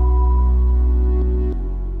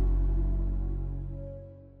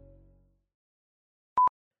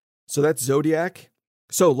 So that's Zodiac.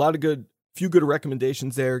 So few good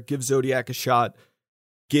recommendations there. Give Zodiac a shot.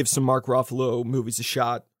 Give some Mark Ruffalo movies a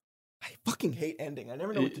shot. I fucking hate ending. I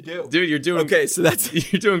never know what to do. Dude, you're doing okay. So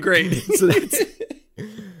you're doing great. So that's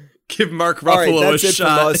give Mark Ruffalo a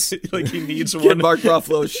shot. Like he needs one. Give Mark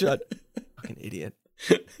Ruffalo a shot. Fucking idiot.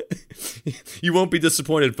 You won't be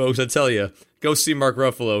disappointed, folks. I tell you. Go see Mark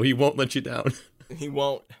Ruffalo. He won't let you down. He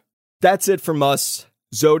won't. That's it from us.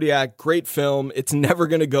 Zodiac, great film. It's never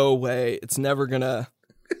gonna go away. It's never gonna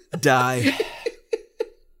die.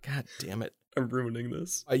 God damn it. I'm ruining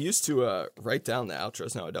this. I used to write down the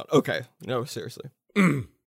outros. Now I don't. Okay. No, seriously.